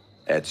Suleiman.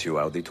 Ezio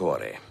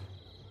Auditore.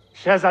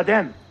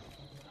 Shehzadem,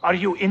 are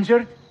you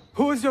injured?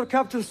 Who is your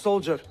captain,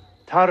 soldier?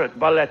 Tarek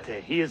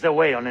Balete. He is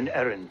away on an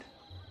errand.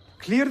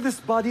 Clear this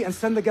body and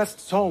send the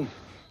guests home.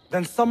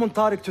 Then summon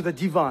Tarek to the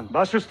divan.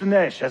 Baş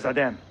üstüne,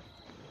 Shehzadem.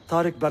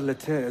 Tarek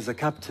Barlete is a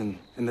captain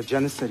in the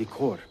Janissary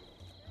Corps,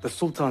 the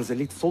Sultan's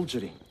elite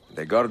soldiery.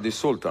 They guard the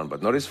Sultan,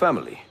 but not his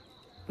family.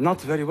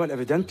 Not very well,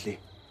 evidently.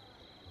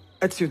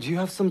 Ezio, do you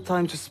have some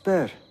time to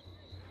spare?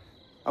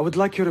 I would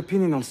like your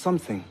opinion on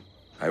something.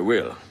 I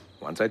will,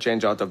 once I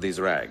change out of these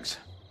rags.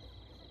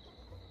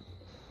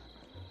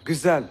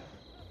 Güzel.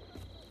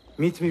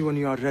 Meet me when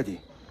you are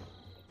ready.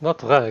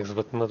 Not rags,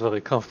 but not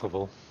very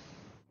comfortable.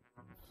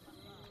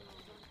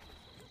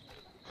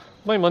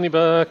 My money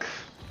back.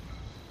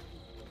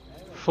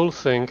 Full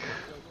sync.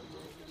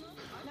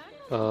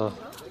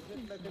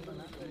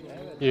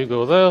 You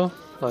go there,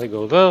 I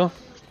go there.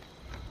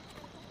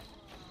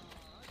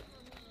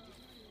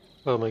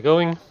 Where am I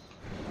going?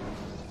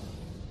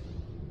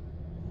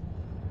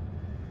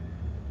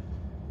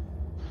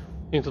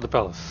 Into the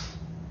palace.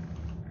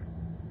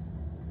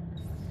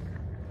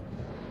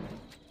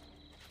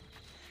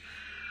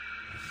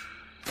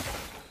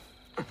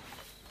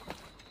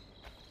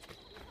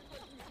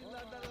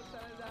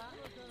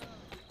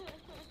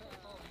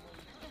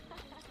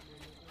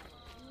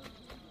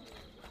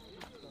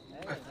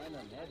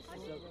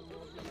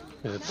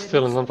 Is it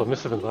still a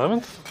non-permissive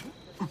environment?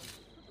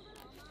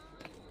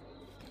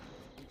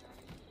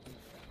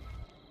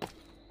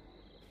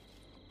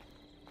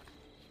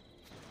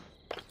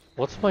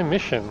 What's my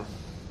mission?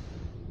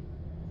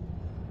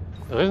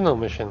 There is no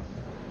mission.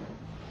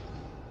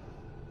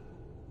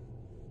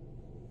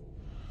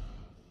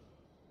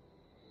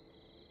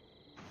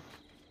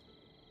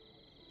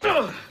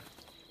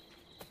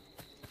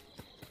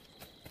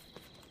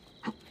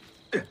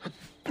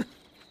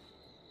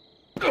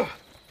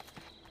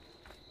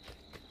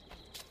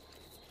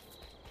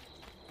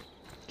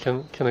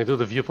 Can I do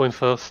the viewpoint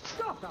first?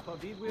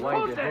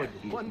 Why the hood?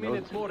 1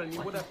 minute more and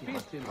you would have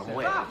pissed himself.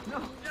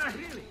 No,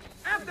 really.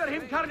 After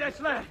him,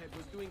 Kardashle!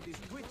 Was doing this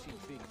twitching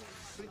thing.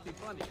 Pretty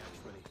funny,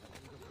 actually.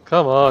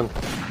 Come on.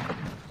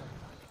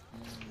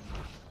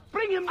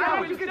 Bring him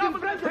down! You get in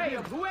front of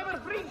him! Whoever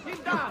brings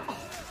him down!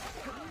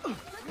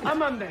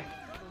 Amande!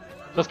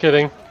 Just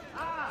kidding.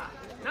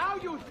 Now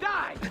you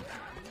die!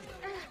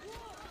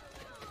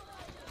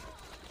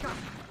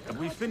 Have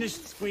we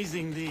finished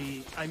squeezing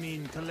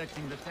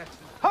collecting the taxes?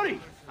 Hurry!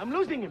 I'm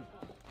losing him!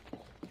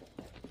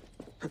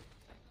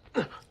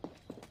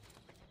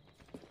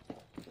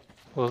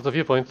 Where's the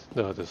viewpoint?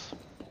 There it is.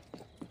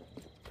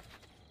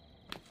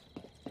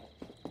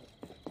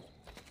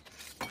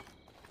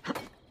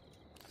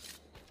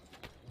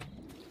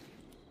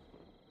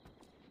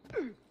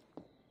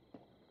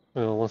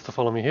 Anyone wants to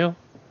follow me here?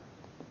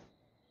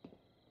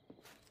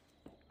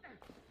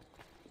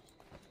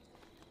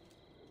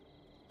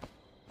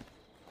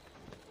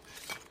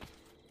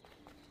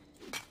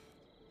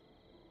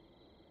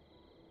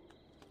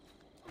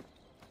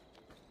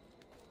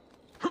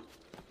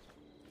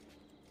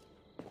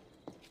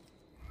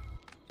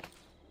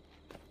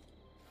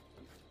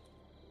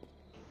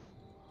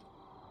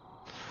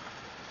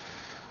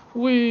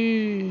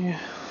 We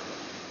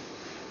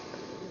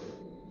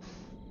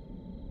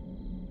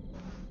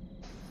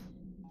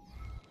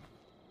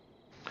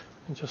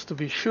just to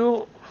be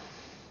sure.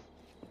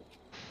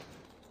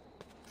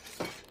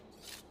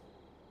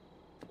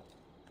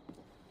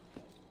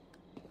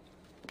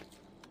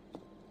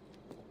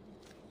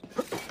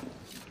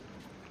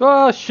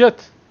 Ah,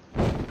 shit.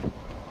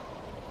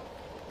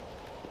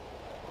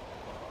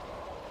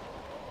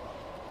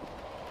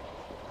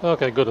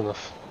 Okay, good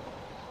enough.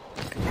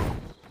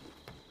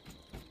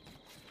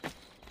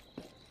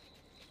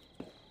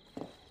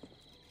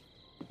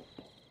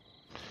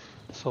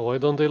 So why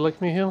don't they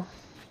like me here?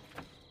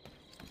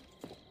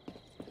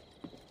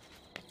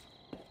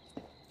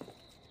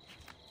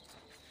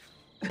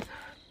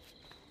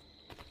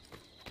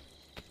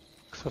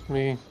 Except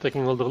me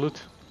taking all the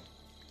loot.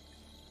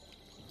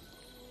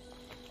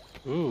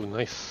 Ooh,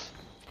 nice.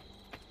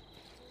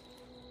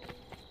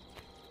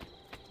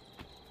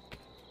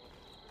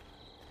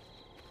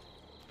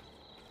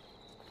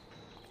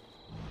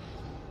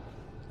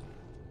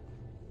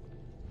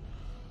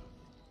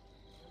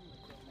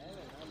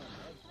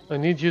 I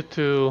need you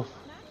to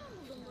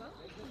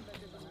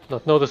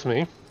not notice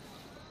me.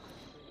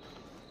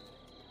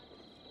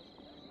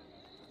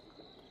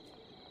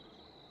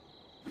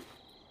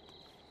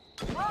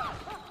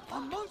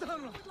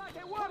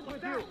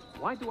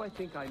 Why do I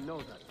think I know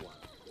that one?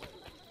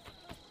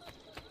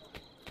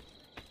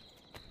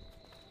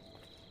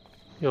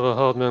 You're a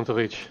hard man to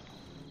reach.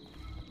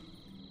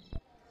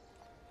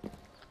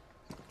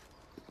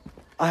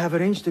 I have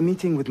arranged a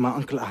meeting with my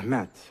uncle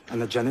Ahmed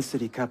and the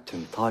Janissary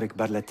captain, Tariq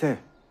Barlate.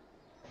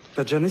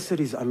 The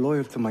Janissaries are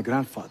loyal to my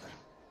grandfather,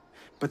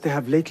 but they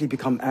have lately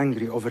become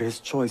angry over his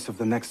choice of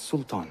the next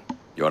sultan.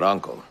 Your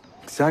uncle?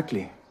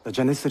 Exactly. The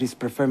Janissaries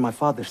prefer my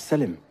father,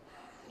 Selim.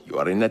 You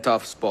are in a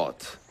tough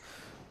spot.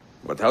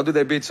 But how do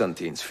the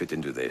Byzantines fit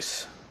into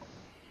this?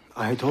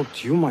 I had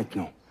hoped you might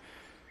know.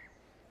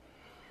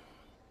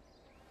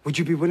 Would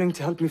you be willing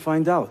to help me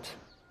find out?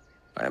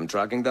 I am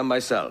tracking them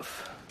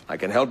myself. I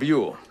can help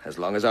you, as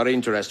long as our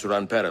interests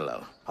run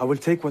parallel. I will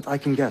take what I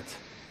can get.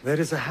 There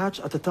is a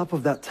hatch at the top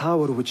of that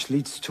tower which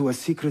leads to a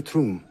secret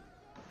room.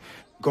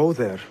 Go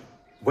there,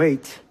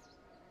 wait,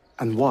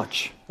 and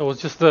watch. I was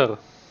just there.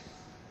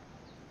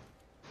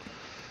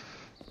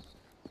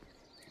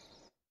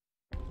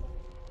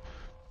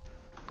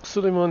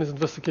 Suleiman is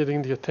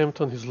investigating the attempt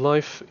on his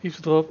life.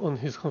 Eavesdrop on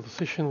his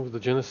conversation with the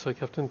Janissary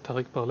captain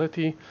Tariq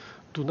Barlati.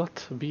 Do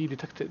not be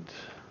detected.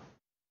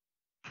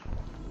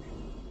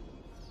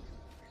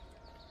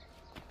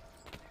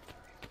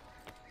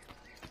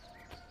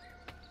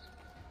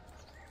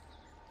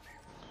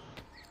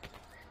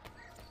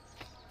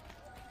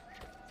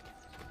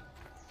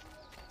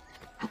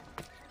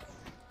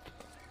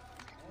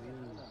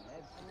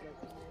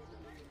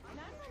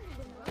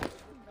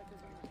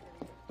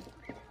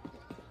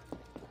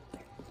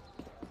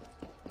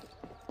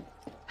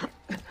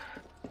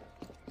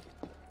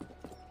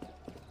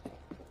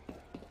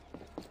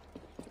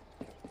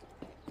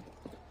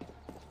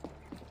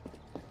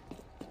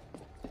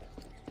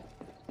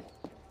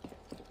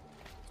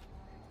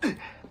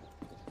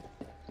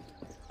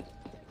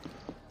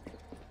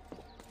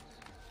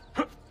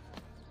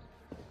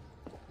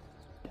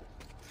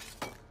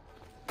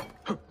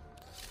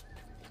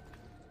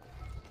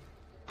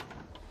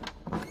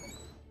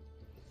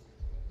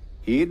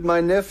 Heed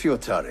my nephew,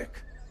 Tariq.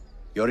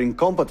 Your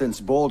incompetence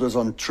borders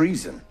on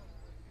treason.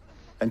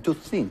 And to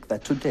think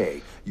that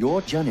today,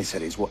 your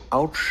Janissaries were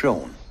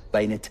outshone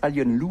by an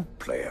Italian lute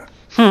player.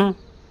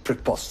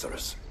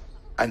 Preposterous.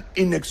 An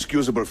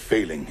inexcusable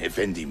failing,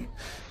 Effendim.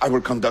 I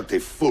will conduct a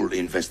full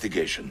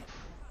investigation.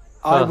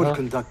 I will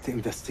conduct the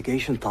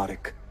investigation,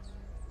 Tariq.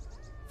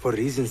 For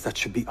reasons that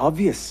should be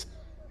obvious.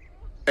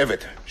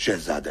 Evet,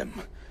 Shehzadem.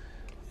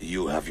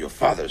 You have your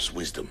father's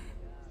wisdom.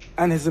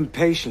 And his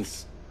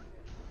impatience.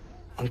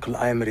 Uncle,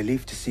 I am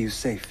relieved to see you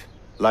safe.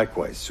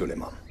 Likewise,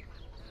 Suleiman.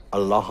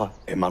 Allah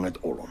emanet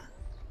olun.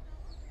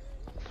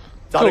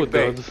 Tariq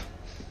Bey,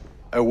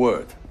 a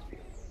word.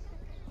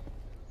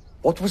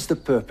 What was the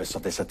purpose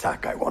of this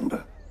attack, I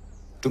wonder?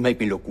 To make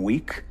me look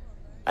weak?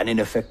 An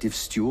ineffective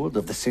steward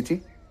of the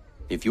city?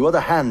 If you are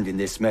the hand in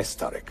this mess,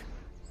 Tariq,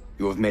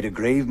 you have made a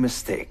grave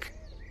mistake.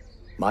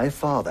 My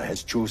father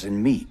has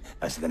chosen me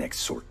as the next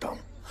sultan,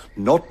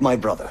 not my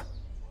brother.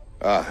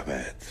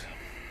 Ahmed,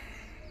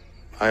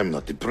 I am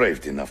not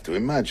depraved enough to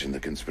imagine the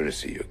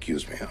conspiracy you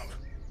accuse me of.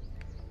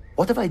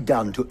 What have I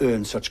done to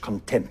earn such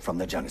contempt from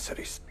the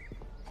Janissaries?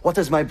 What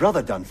has my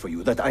brother done for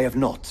you that I have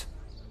not?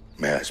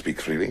 May I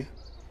speak freely?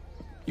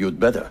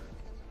 You'd better.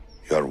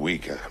 You are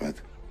weak, Ahmed.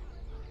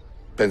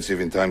 Pensive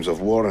in times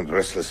of war and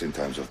restless in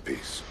times of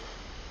peace.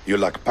 You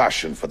lack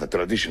passion for the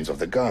traditions of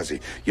the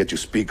Ghazi, yet you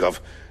speak of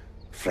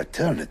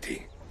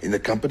fraternity in the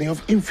company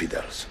of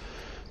infidels.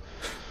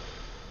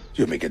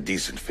 You make a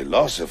decent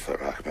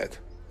philosopher, Ahmed,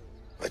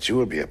 but you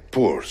will be a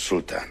poor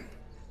sultan.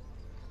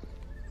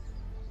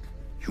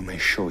 You may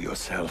show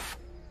yourself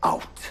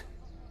out.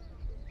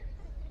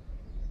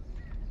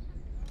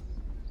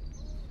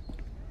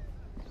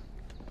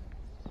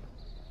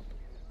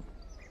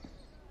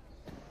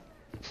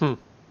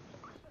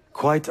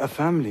 Quite a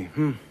family,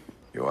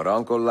 Your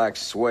uncle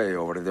lacks sway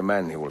over the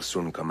men he will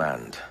soon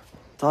command.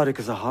 Tariq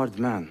is a hard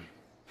man.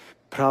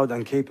 Proud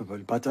and capable,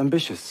 but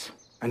ambitious.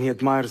 And he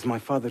admires my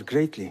father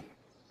greatly.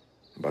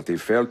 But he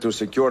failed to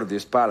secure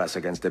this palace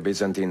against the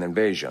Byzantine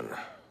invasion.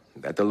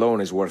 That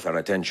alone is worth our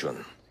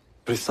attention.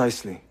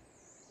 Precisely.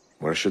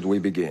 Where should we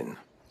begin?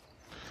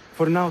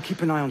 For now,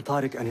 keep an eye on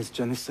Tariq and his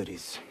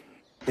Janissaries.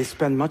 They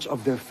spend much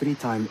of their free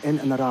time in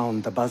and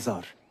around the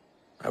bazaar.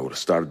 I will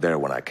start there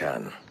when I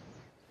can.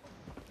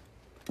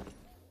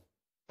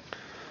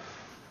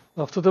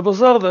 After the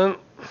bazaar, then.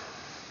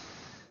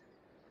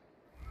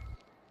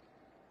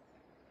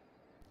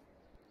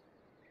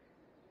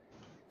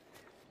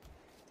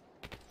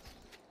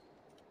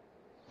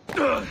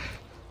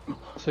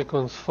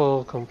 Sequence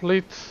 4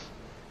 complete.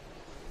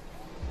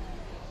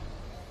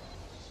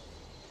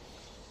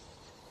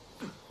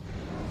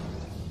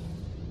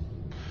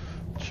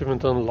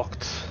 Achievement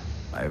unlocked.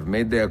 I have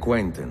made the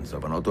acquaintance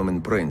of an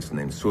Ottoman prince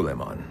named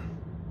Suleiman.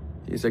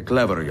 He's a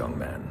clever young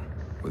man,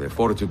 with a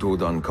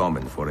fortitude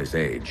uncommon for his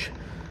age.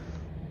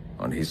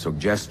 On his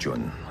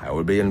suggestion, I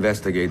will be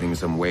investigating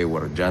some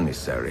wayward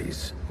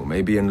Janissaries who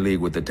may be in league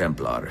with the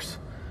Templars.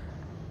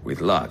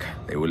 With luck,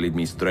 they will lead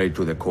me straight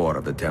to the core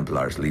of the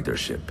Templars'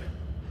 leadership.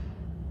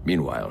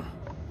 Meanwhile,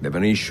 the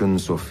Venetian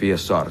Sophia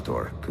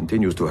Sartor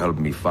continues to help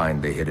me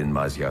find the hidden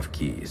Masyaf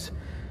keys.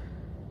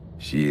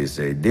 She is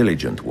a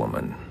diligent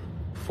woman,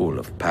 full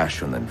of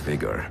passion and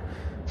vigor,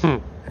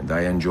 and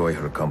I enjoy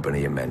her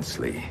company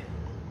immensely.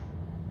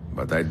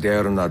 But I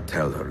dare not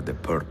tell her the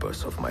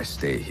purpose of my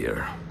stay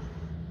here,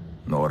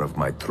 nor of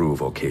my true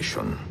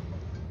vocation.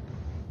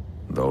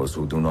 Those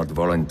who do not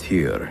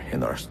volunteer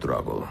in our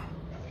struggle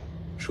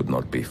should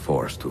not be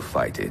forced to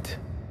fight it.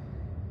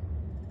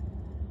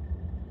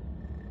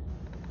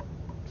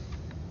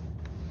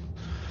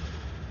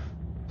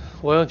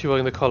 Why aren't you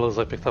wearing the colors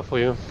I picked up for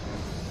you?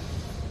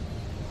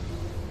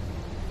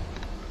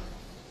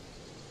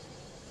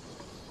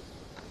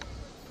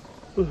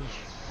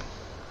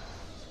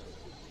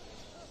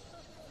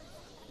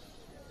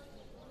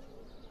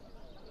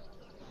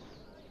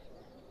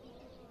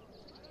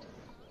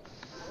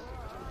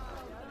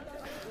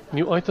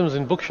 New items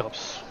in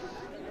bookshops.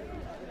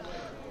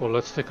 Well,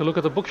 let's take a look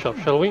at the bookshop,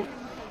 shall we?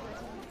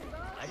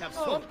 I have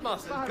swamp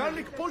moss and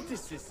garlic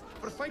poultices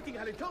for fighting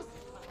halitosis.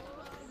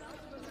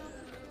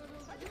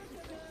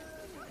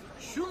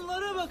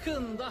 Şunlara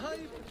bakın, daha...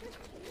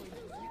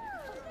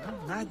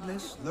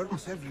 Madness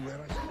lurks everywhere.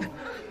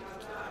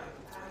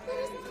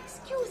 There is no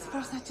excuse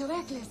for such a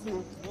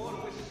recklessness. War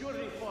will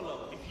surely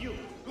follow if you,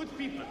 good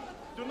people,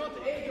 do not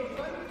aid your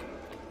family.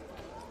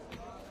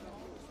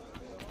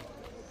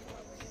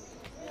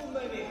 Too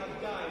many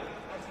have died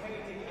as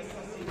heretic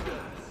assassins.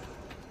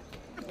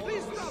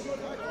 Please stop!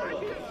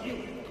 If you,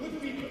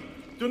 good people,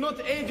 do not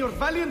aid your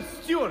valiant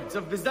stewards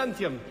of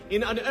Byzantium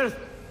in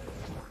unearthing.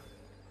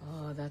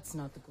 Oh, that's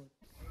not the good.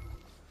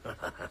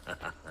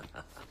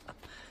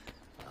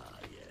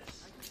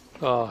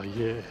 Ah,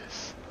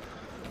 yes.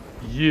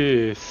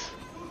 Yes.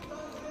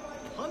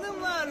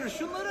 Hanımlar,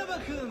 şunlara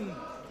bakın.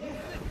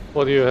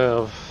 What do you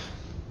have?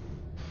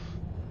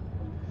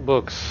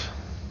 Books.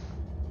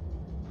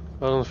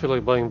 I don't feel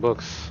like buying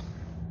books.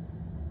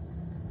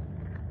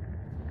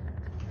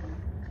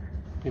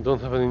 You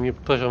don't have any new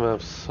treasure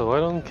maps, so I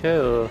don't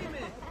care.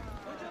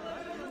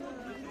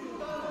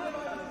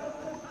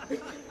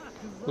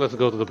 Let's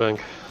go to the bank.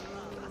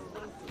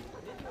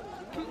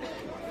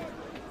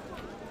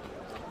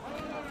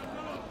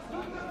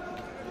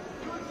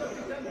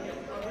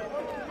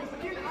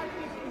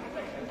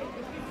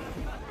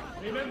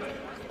 Remember,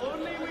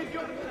 only with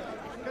your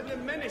can the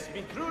menace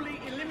be truly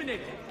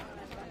eliminated.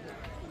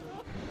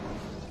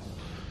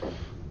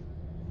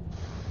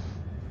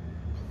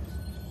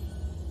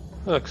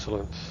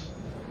 Excellent.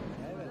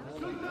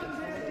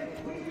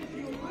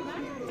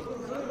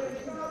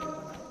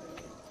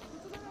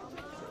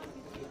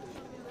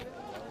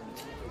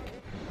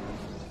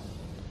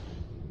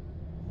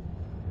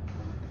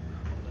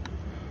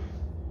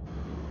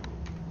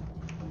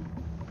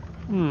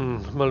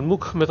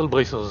 Malmuk metal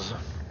bracers.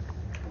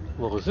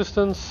 More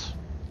resistance.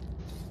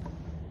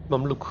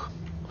 Mamluk.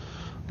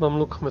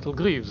 Mamluk metal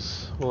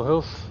greaves. More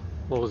health,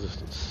 more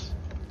resistance.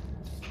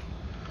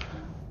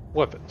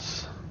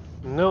 Weapons.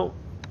 No.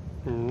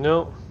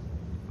 No.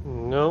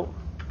 No.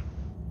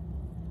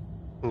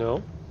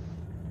 No.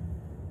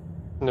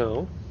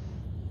 No.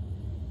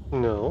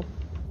 No.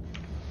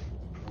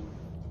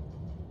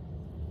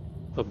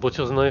 A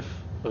butcher's knife?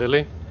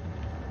 Really?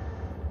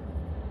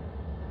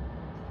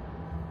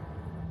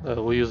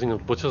 We're using a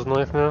butcher's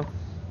knife now?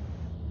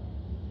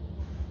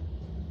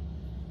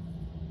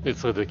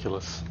 It's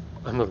ridiculous.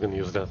 I'm not gonna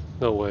use that.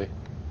 No way.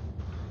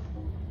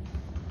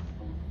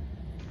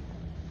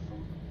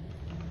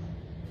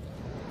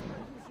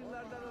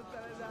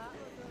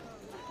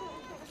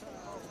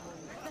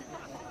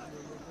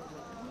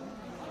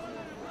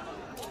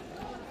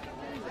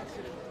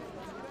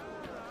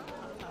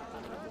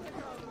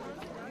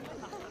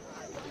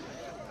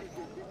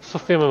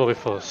 Sophia memory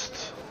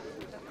first.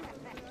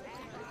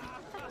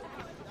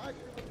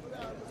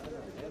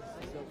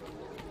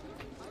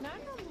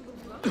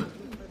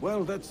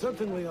 Well, that's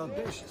certainly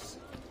audacious.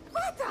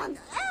 What on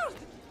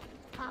earth?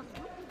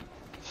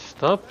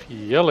 Stop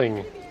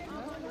yelling.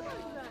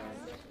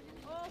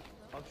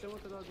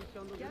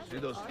 See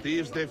those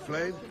thieves they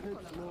flayed?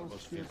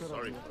 Must feel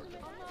sorry for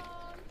them.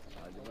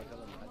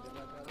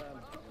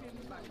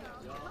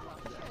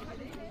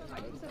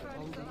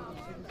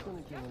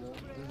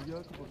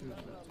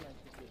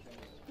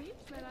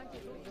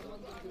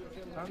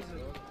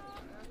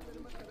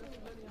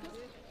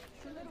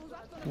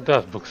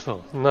 That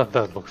bookstore, not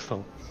that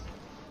bookstore.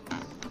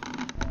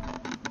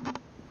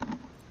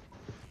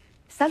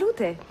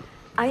 Salute!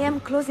 I am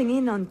closing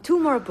in on 2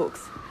 more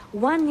books.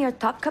 One near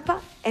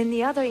Topkapı and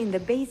the other in the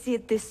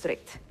Bayezid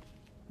district.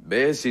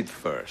 Bayezid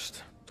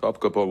first.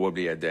 Topkapı will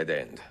be a dead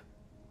end.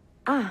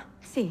 Ah,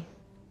 see.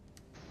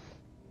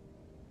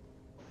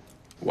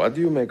 What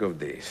do you make of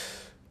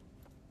this?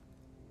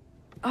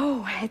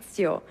 Oh,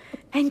 Ezio.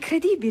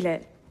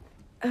 Incredibile.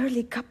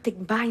 Early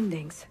Coptic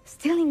bindings,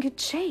 still in good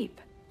shape.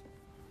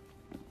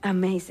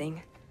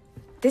 Amazing.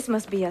 This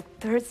must be a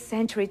 3rd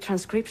century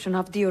transcription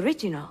of the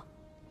original.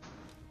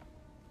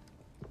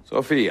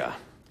 Sophia,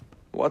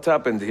 what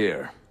happened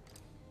here?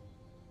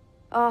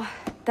 Oh,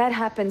 that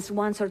happens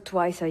once or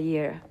twice a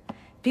year.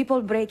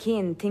 People break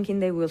in thinking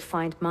they will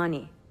find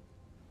money.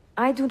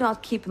 I do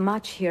not keep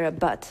much here,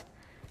 but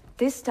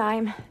this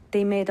time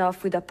they made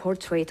off with a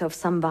portrait of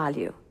some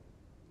value.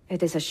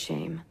 It is a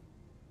shame.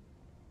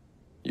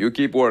 You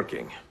keep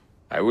working.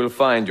 I will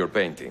find your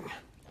painting.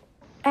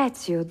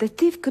 Ezio, the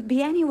thief could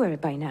be anywhere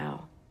by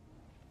now.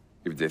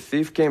 If the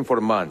thief came for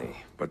money,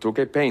 but took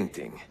a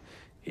painting,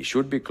 he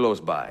should be close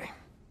by,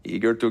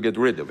 eager to get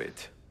rid of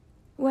it.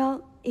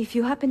 Well, if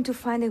you happen to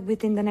find it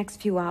within the next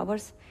few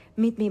hours,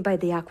 meet me by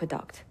the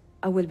aqueduct.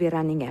 I will be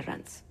running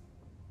errands.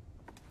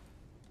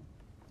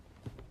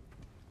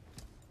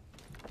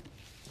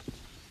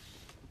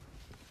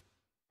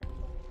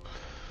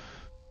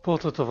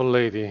 Portrait of a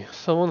lady.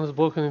 Someone has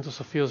broken into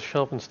Sophia's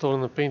shop and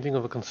stolen a painting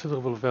of a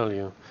considerable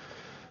value.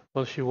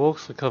 While she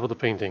walks, recover the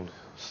painting.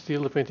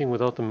 Steal the painting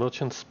without the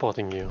merchant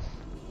spotting you.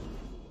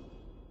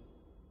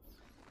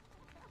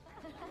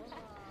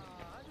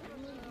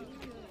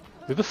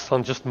 Did the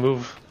sun just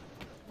move?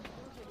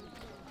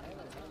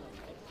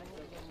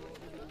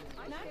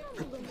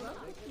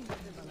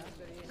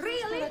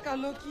 Really?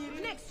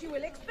 Next you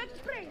will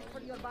expect praise for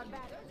your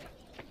barbarian.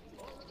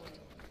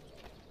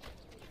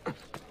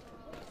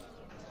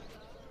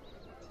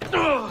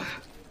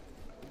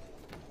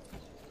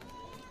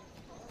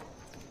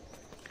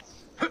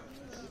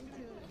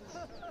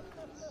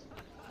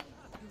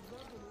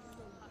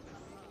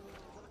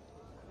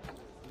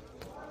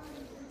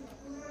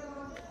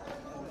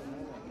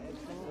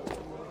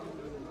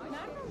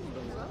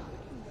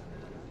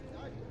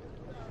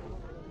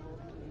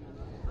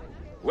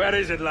 Where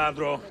is it,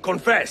 Ladro?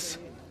 Confess!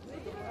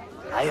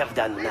 I have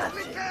done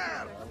nothing.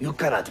 You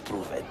cannot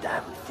prove a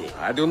damn thing.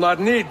 I do not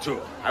need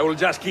to. I will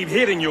just keep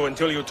hearing you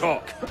until you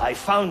talk. I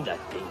found that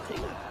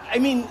painting. I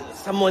mean,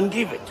 someone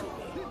gave it to me.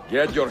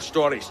 Get your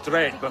story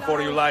straight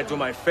before you lie to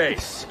my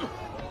face.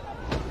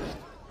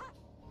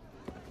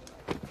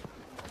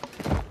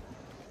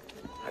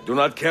 I do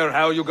not care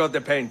how you got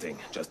the painting.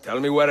 Just tell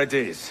me where it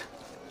is.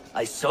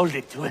 I sold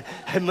it to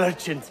a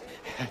merchant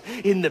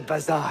in the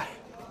bazaar.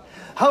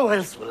 How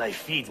else will I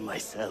feed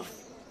myself?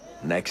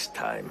 Next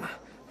time,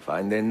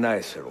 find a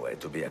nicer way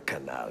to be a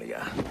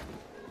canalia.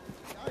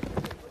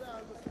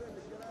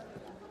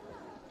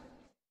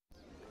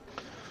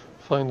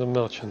 Find a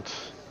merchant.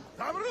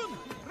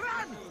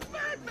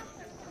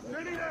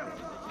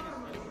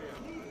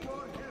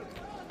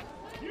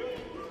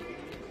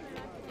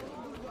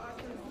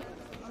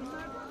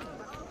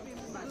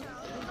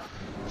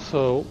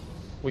 So,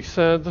 we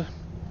said,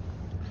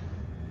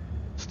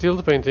 steal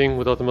the painting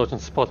without the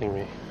merchant spotting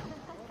me.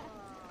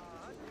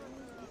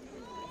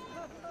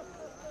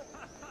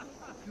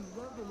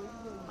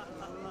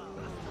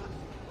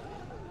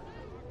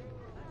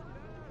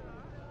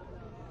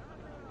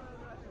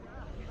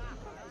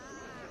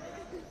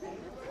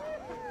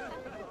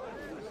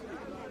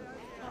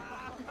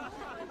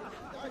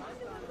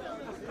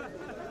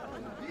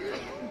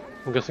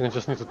 I'm guessing I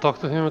just need to talk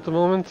to him at the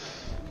moment.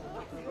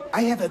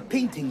 I have a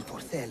painting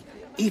for sale,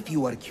 if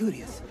you are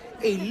curious.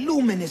 A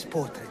luminous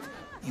portrait.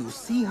 You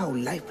see how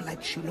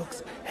lifelike she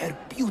looks? Her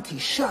beauty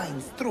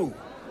shines through.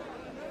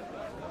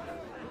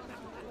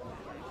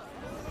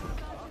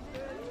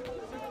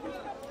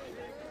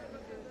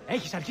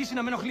 Έχεις αρχίσει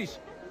να με ενοχλείς.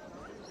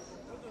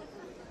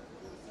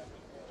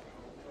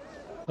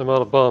 I'm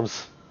out of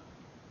bombs.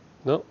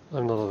 No,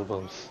 I'm not out of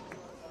bombs.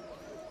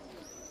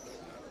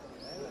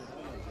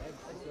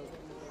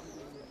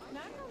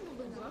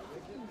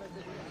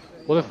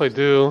 What if I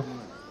do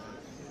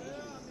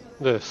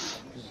this?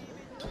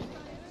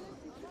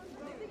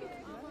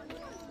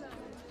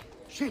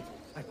 Shit,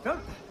 I felt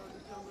that.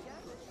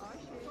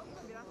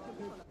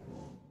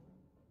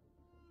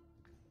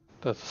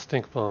 That's a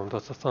stink bomb,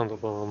 that's a thunder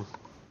bomb.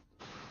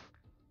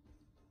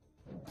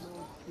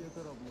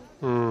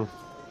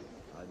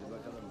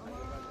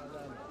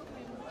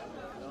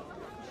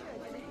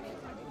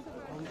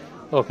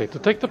 Okay, to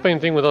take the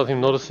painting without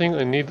him noticing,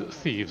 I need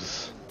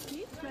thieves.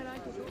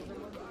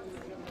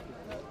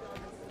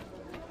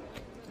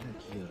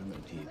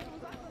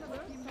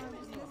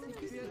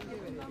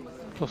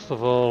 First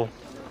of all,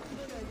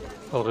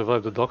 I'll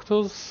revive the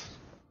doctors.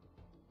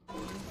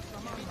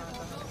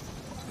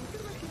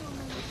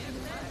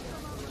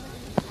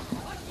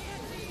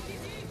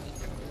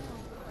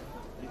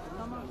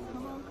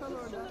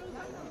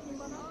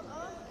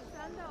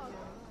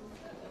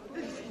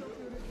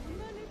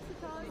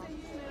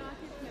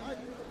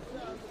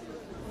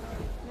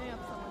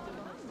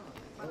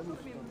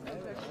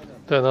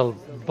 Then I'll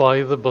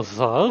buy the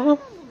bazaar.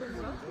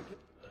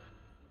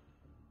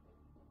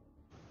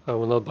 I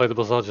will not buy the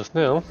bazaar just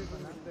now.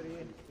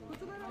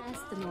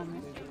 Just a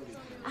moment.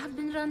 I've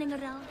been running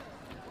around.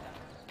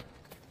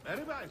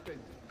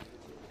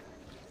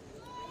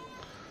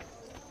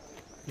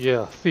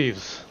 Yeah,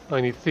 thieves.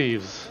 I need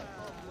thieves.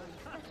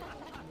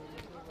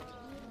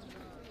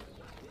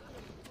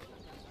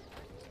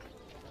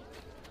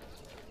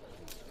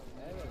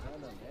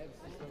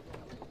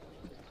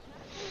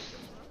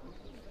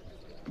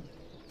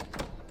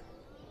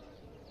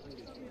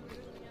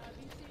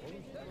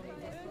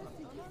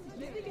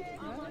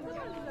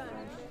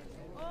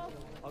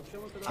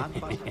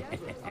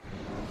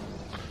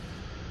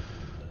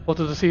 What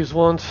do the thieves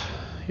want?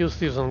 Use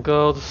thieves on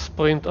guard,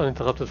 sprint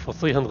uninterrupted for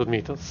 300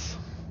 meters.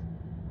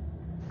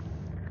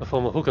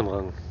 Perform a hook and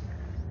run.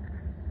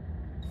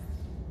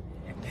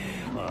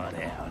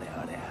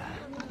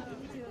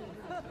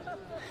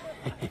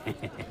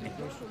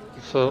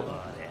 So,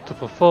 to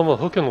perform a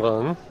hook and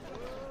run,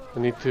 I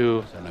need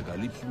to...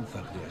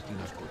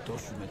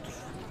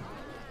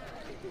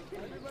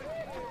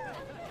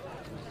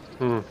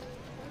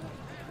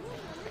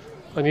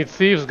 I need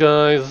thieves,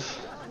 guys.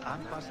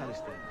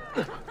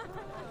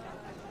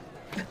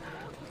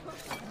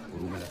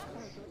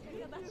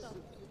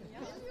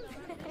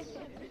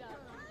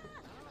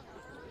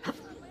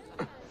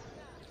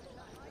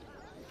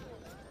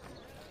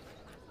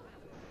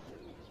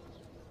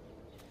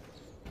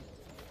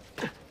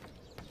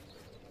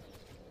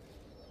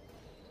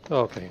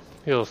 Okay,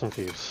 here are some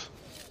thieves.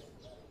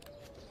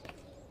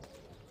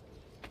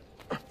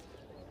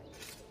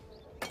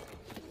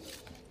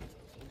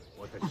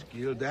 What a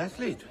skilled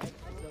athlete.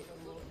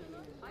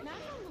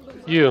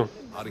 You,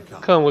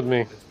 come with me.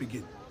 Let's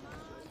begin.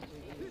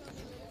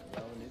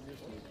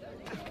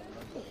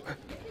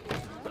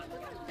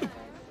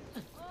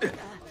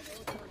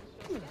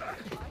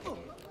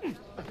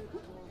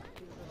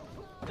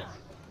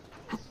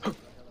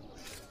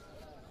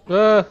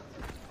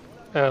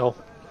 Ow.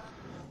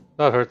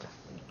 That hurt.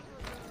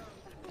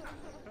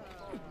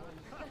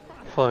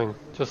 Fine,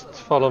 just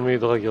follow me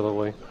the regular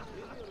way.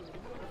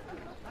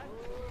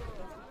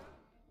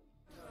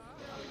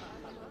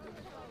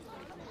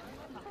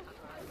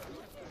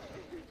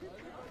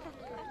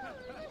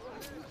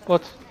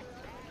 What?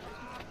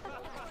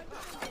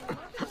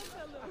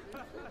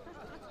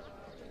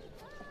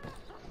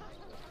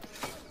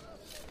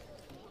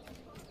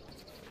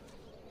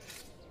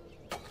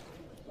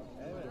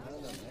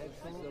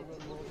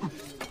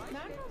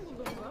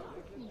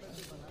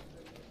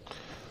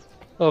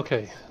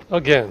 Okay,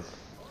 again.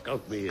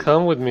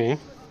 Come with me.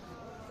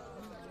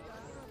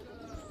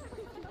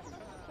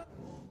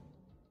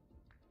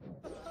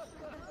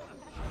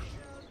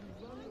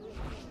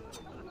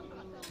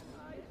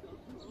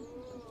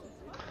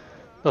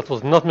 That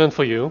was not meant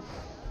for you.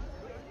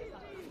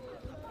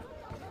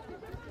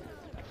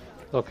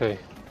 Okay,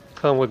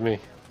 come with me.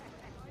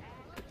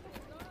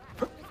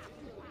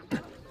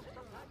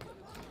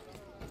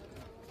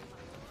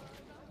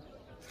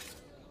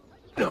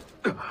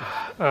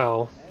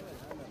 Ow.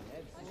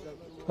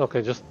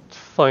 Okay, just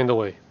find a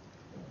way.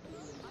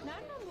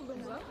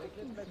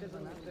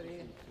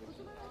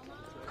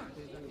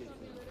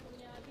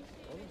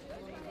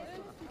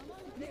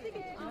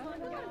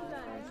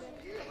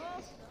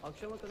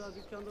 Akşama kadar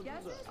dükkanda durdu.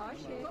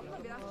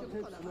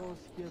 Hepsini o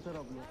sikiyatör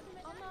abla.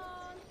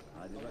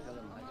 Hadi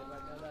bakalım, hadi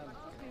bakalım.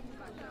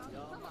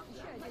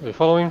 Are you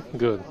following?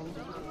 Good.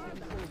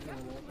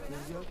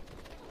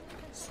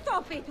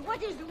 Stop it!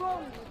 What is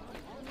wrong?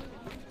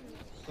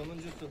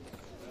 Sonuncusu.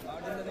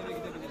 Ardından eve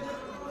gidebiliriz.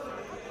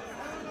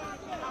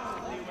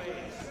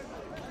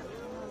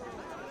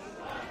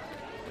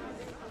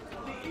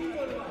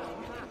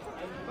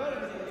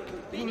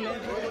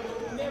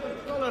 Never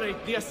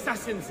tolerate the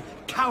assassin's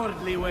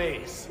cowardly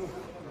ways.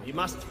 You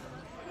must...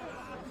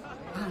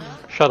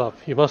 Shut up.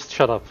 You must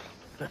shut up.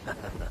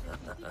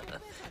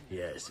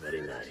 Yes,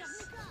 very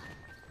nice.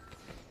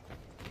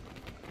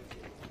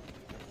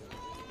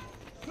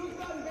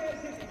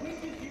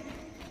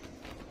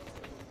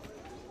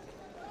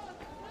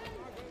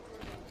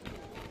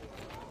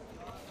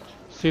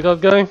 See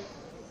that guy?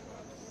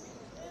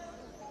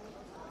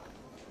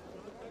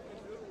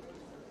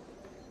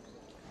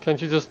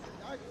 Can't you just...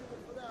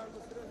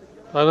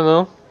 I don't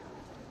know.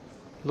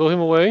 Lure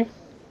him away?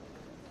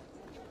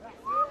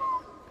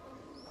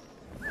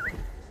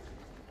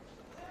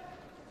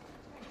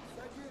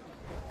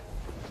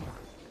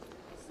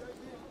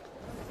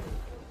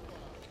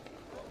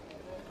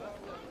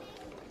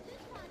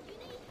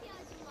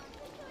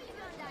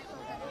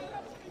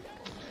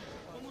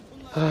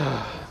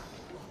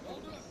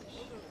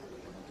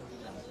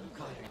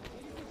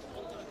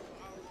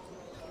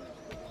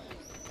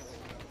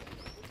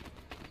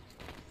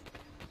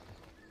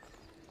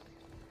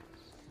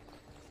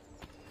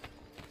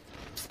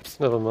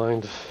 Never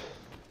mind.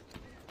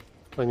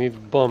 I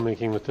need bomb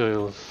making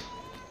materials.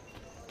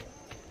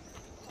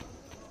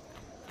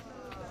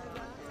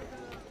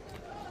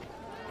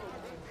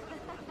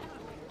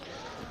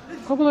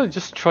 How about I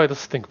just try the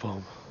stink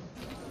bomb?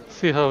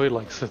 See how he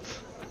likes it.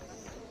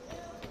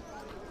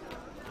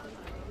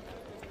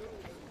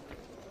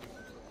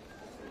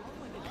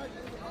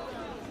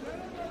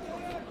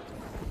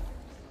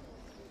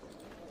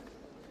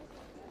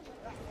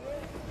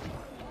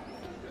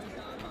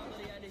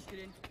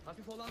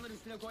 Hafif olanları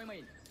üstüne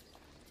koymayın.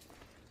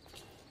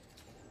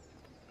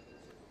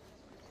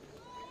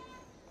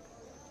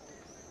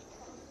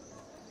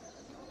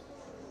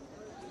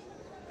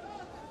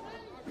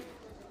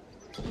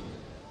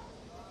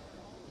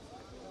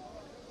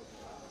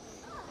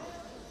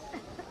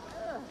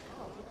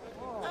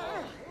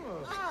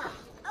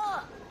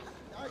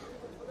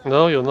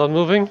 No, you're not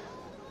moving?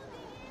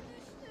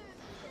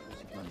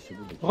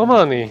 More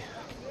money.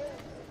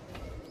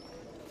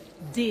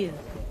 Dear,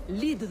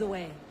 lead the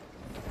way.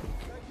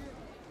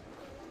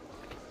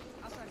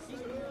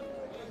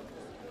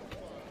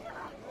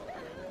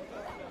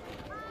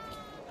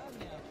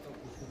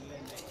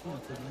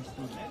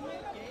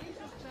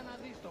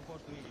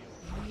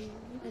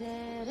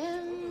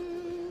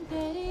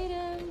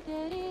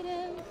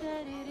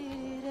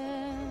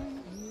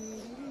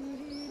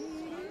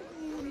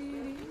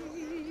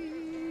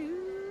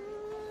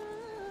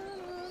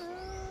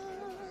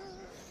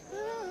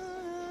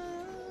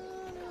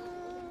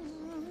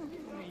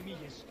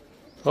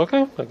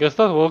 Okay, I guess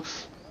that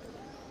works.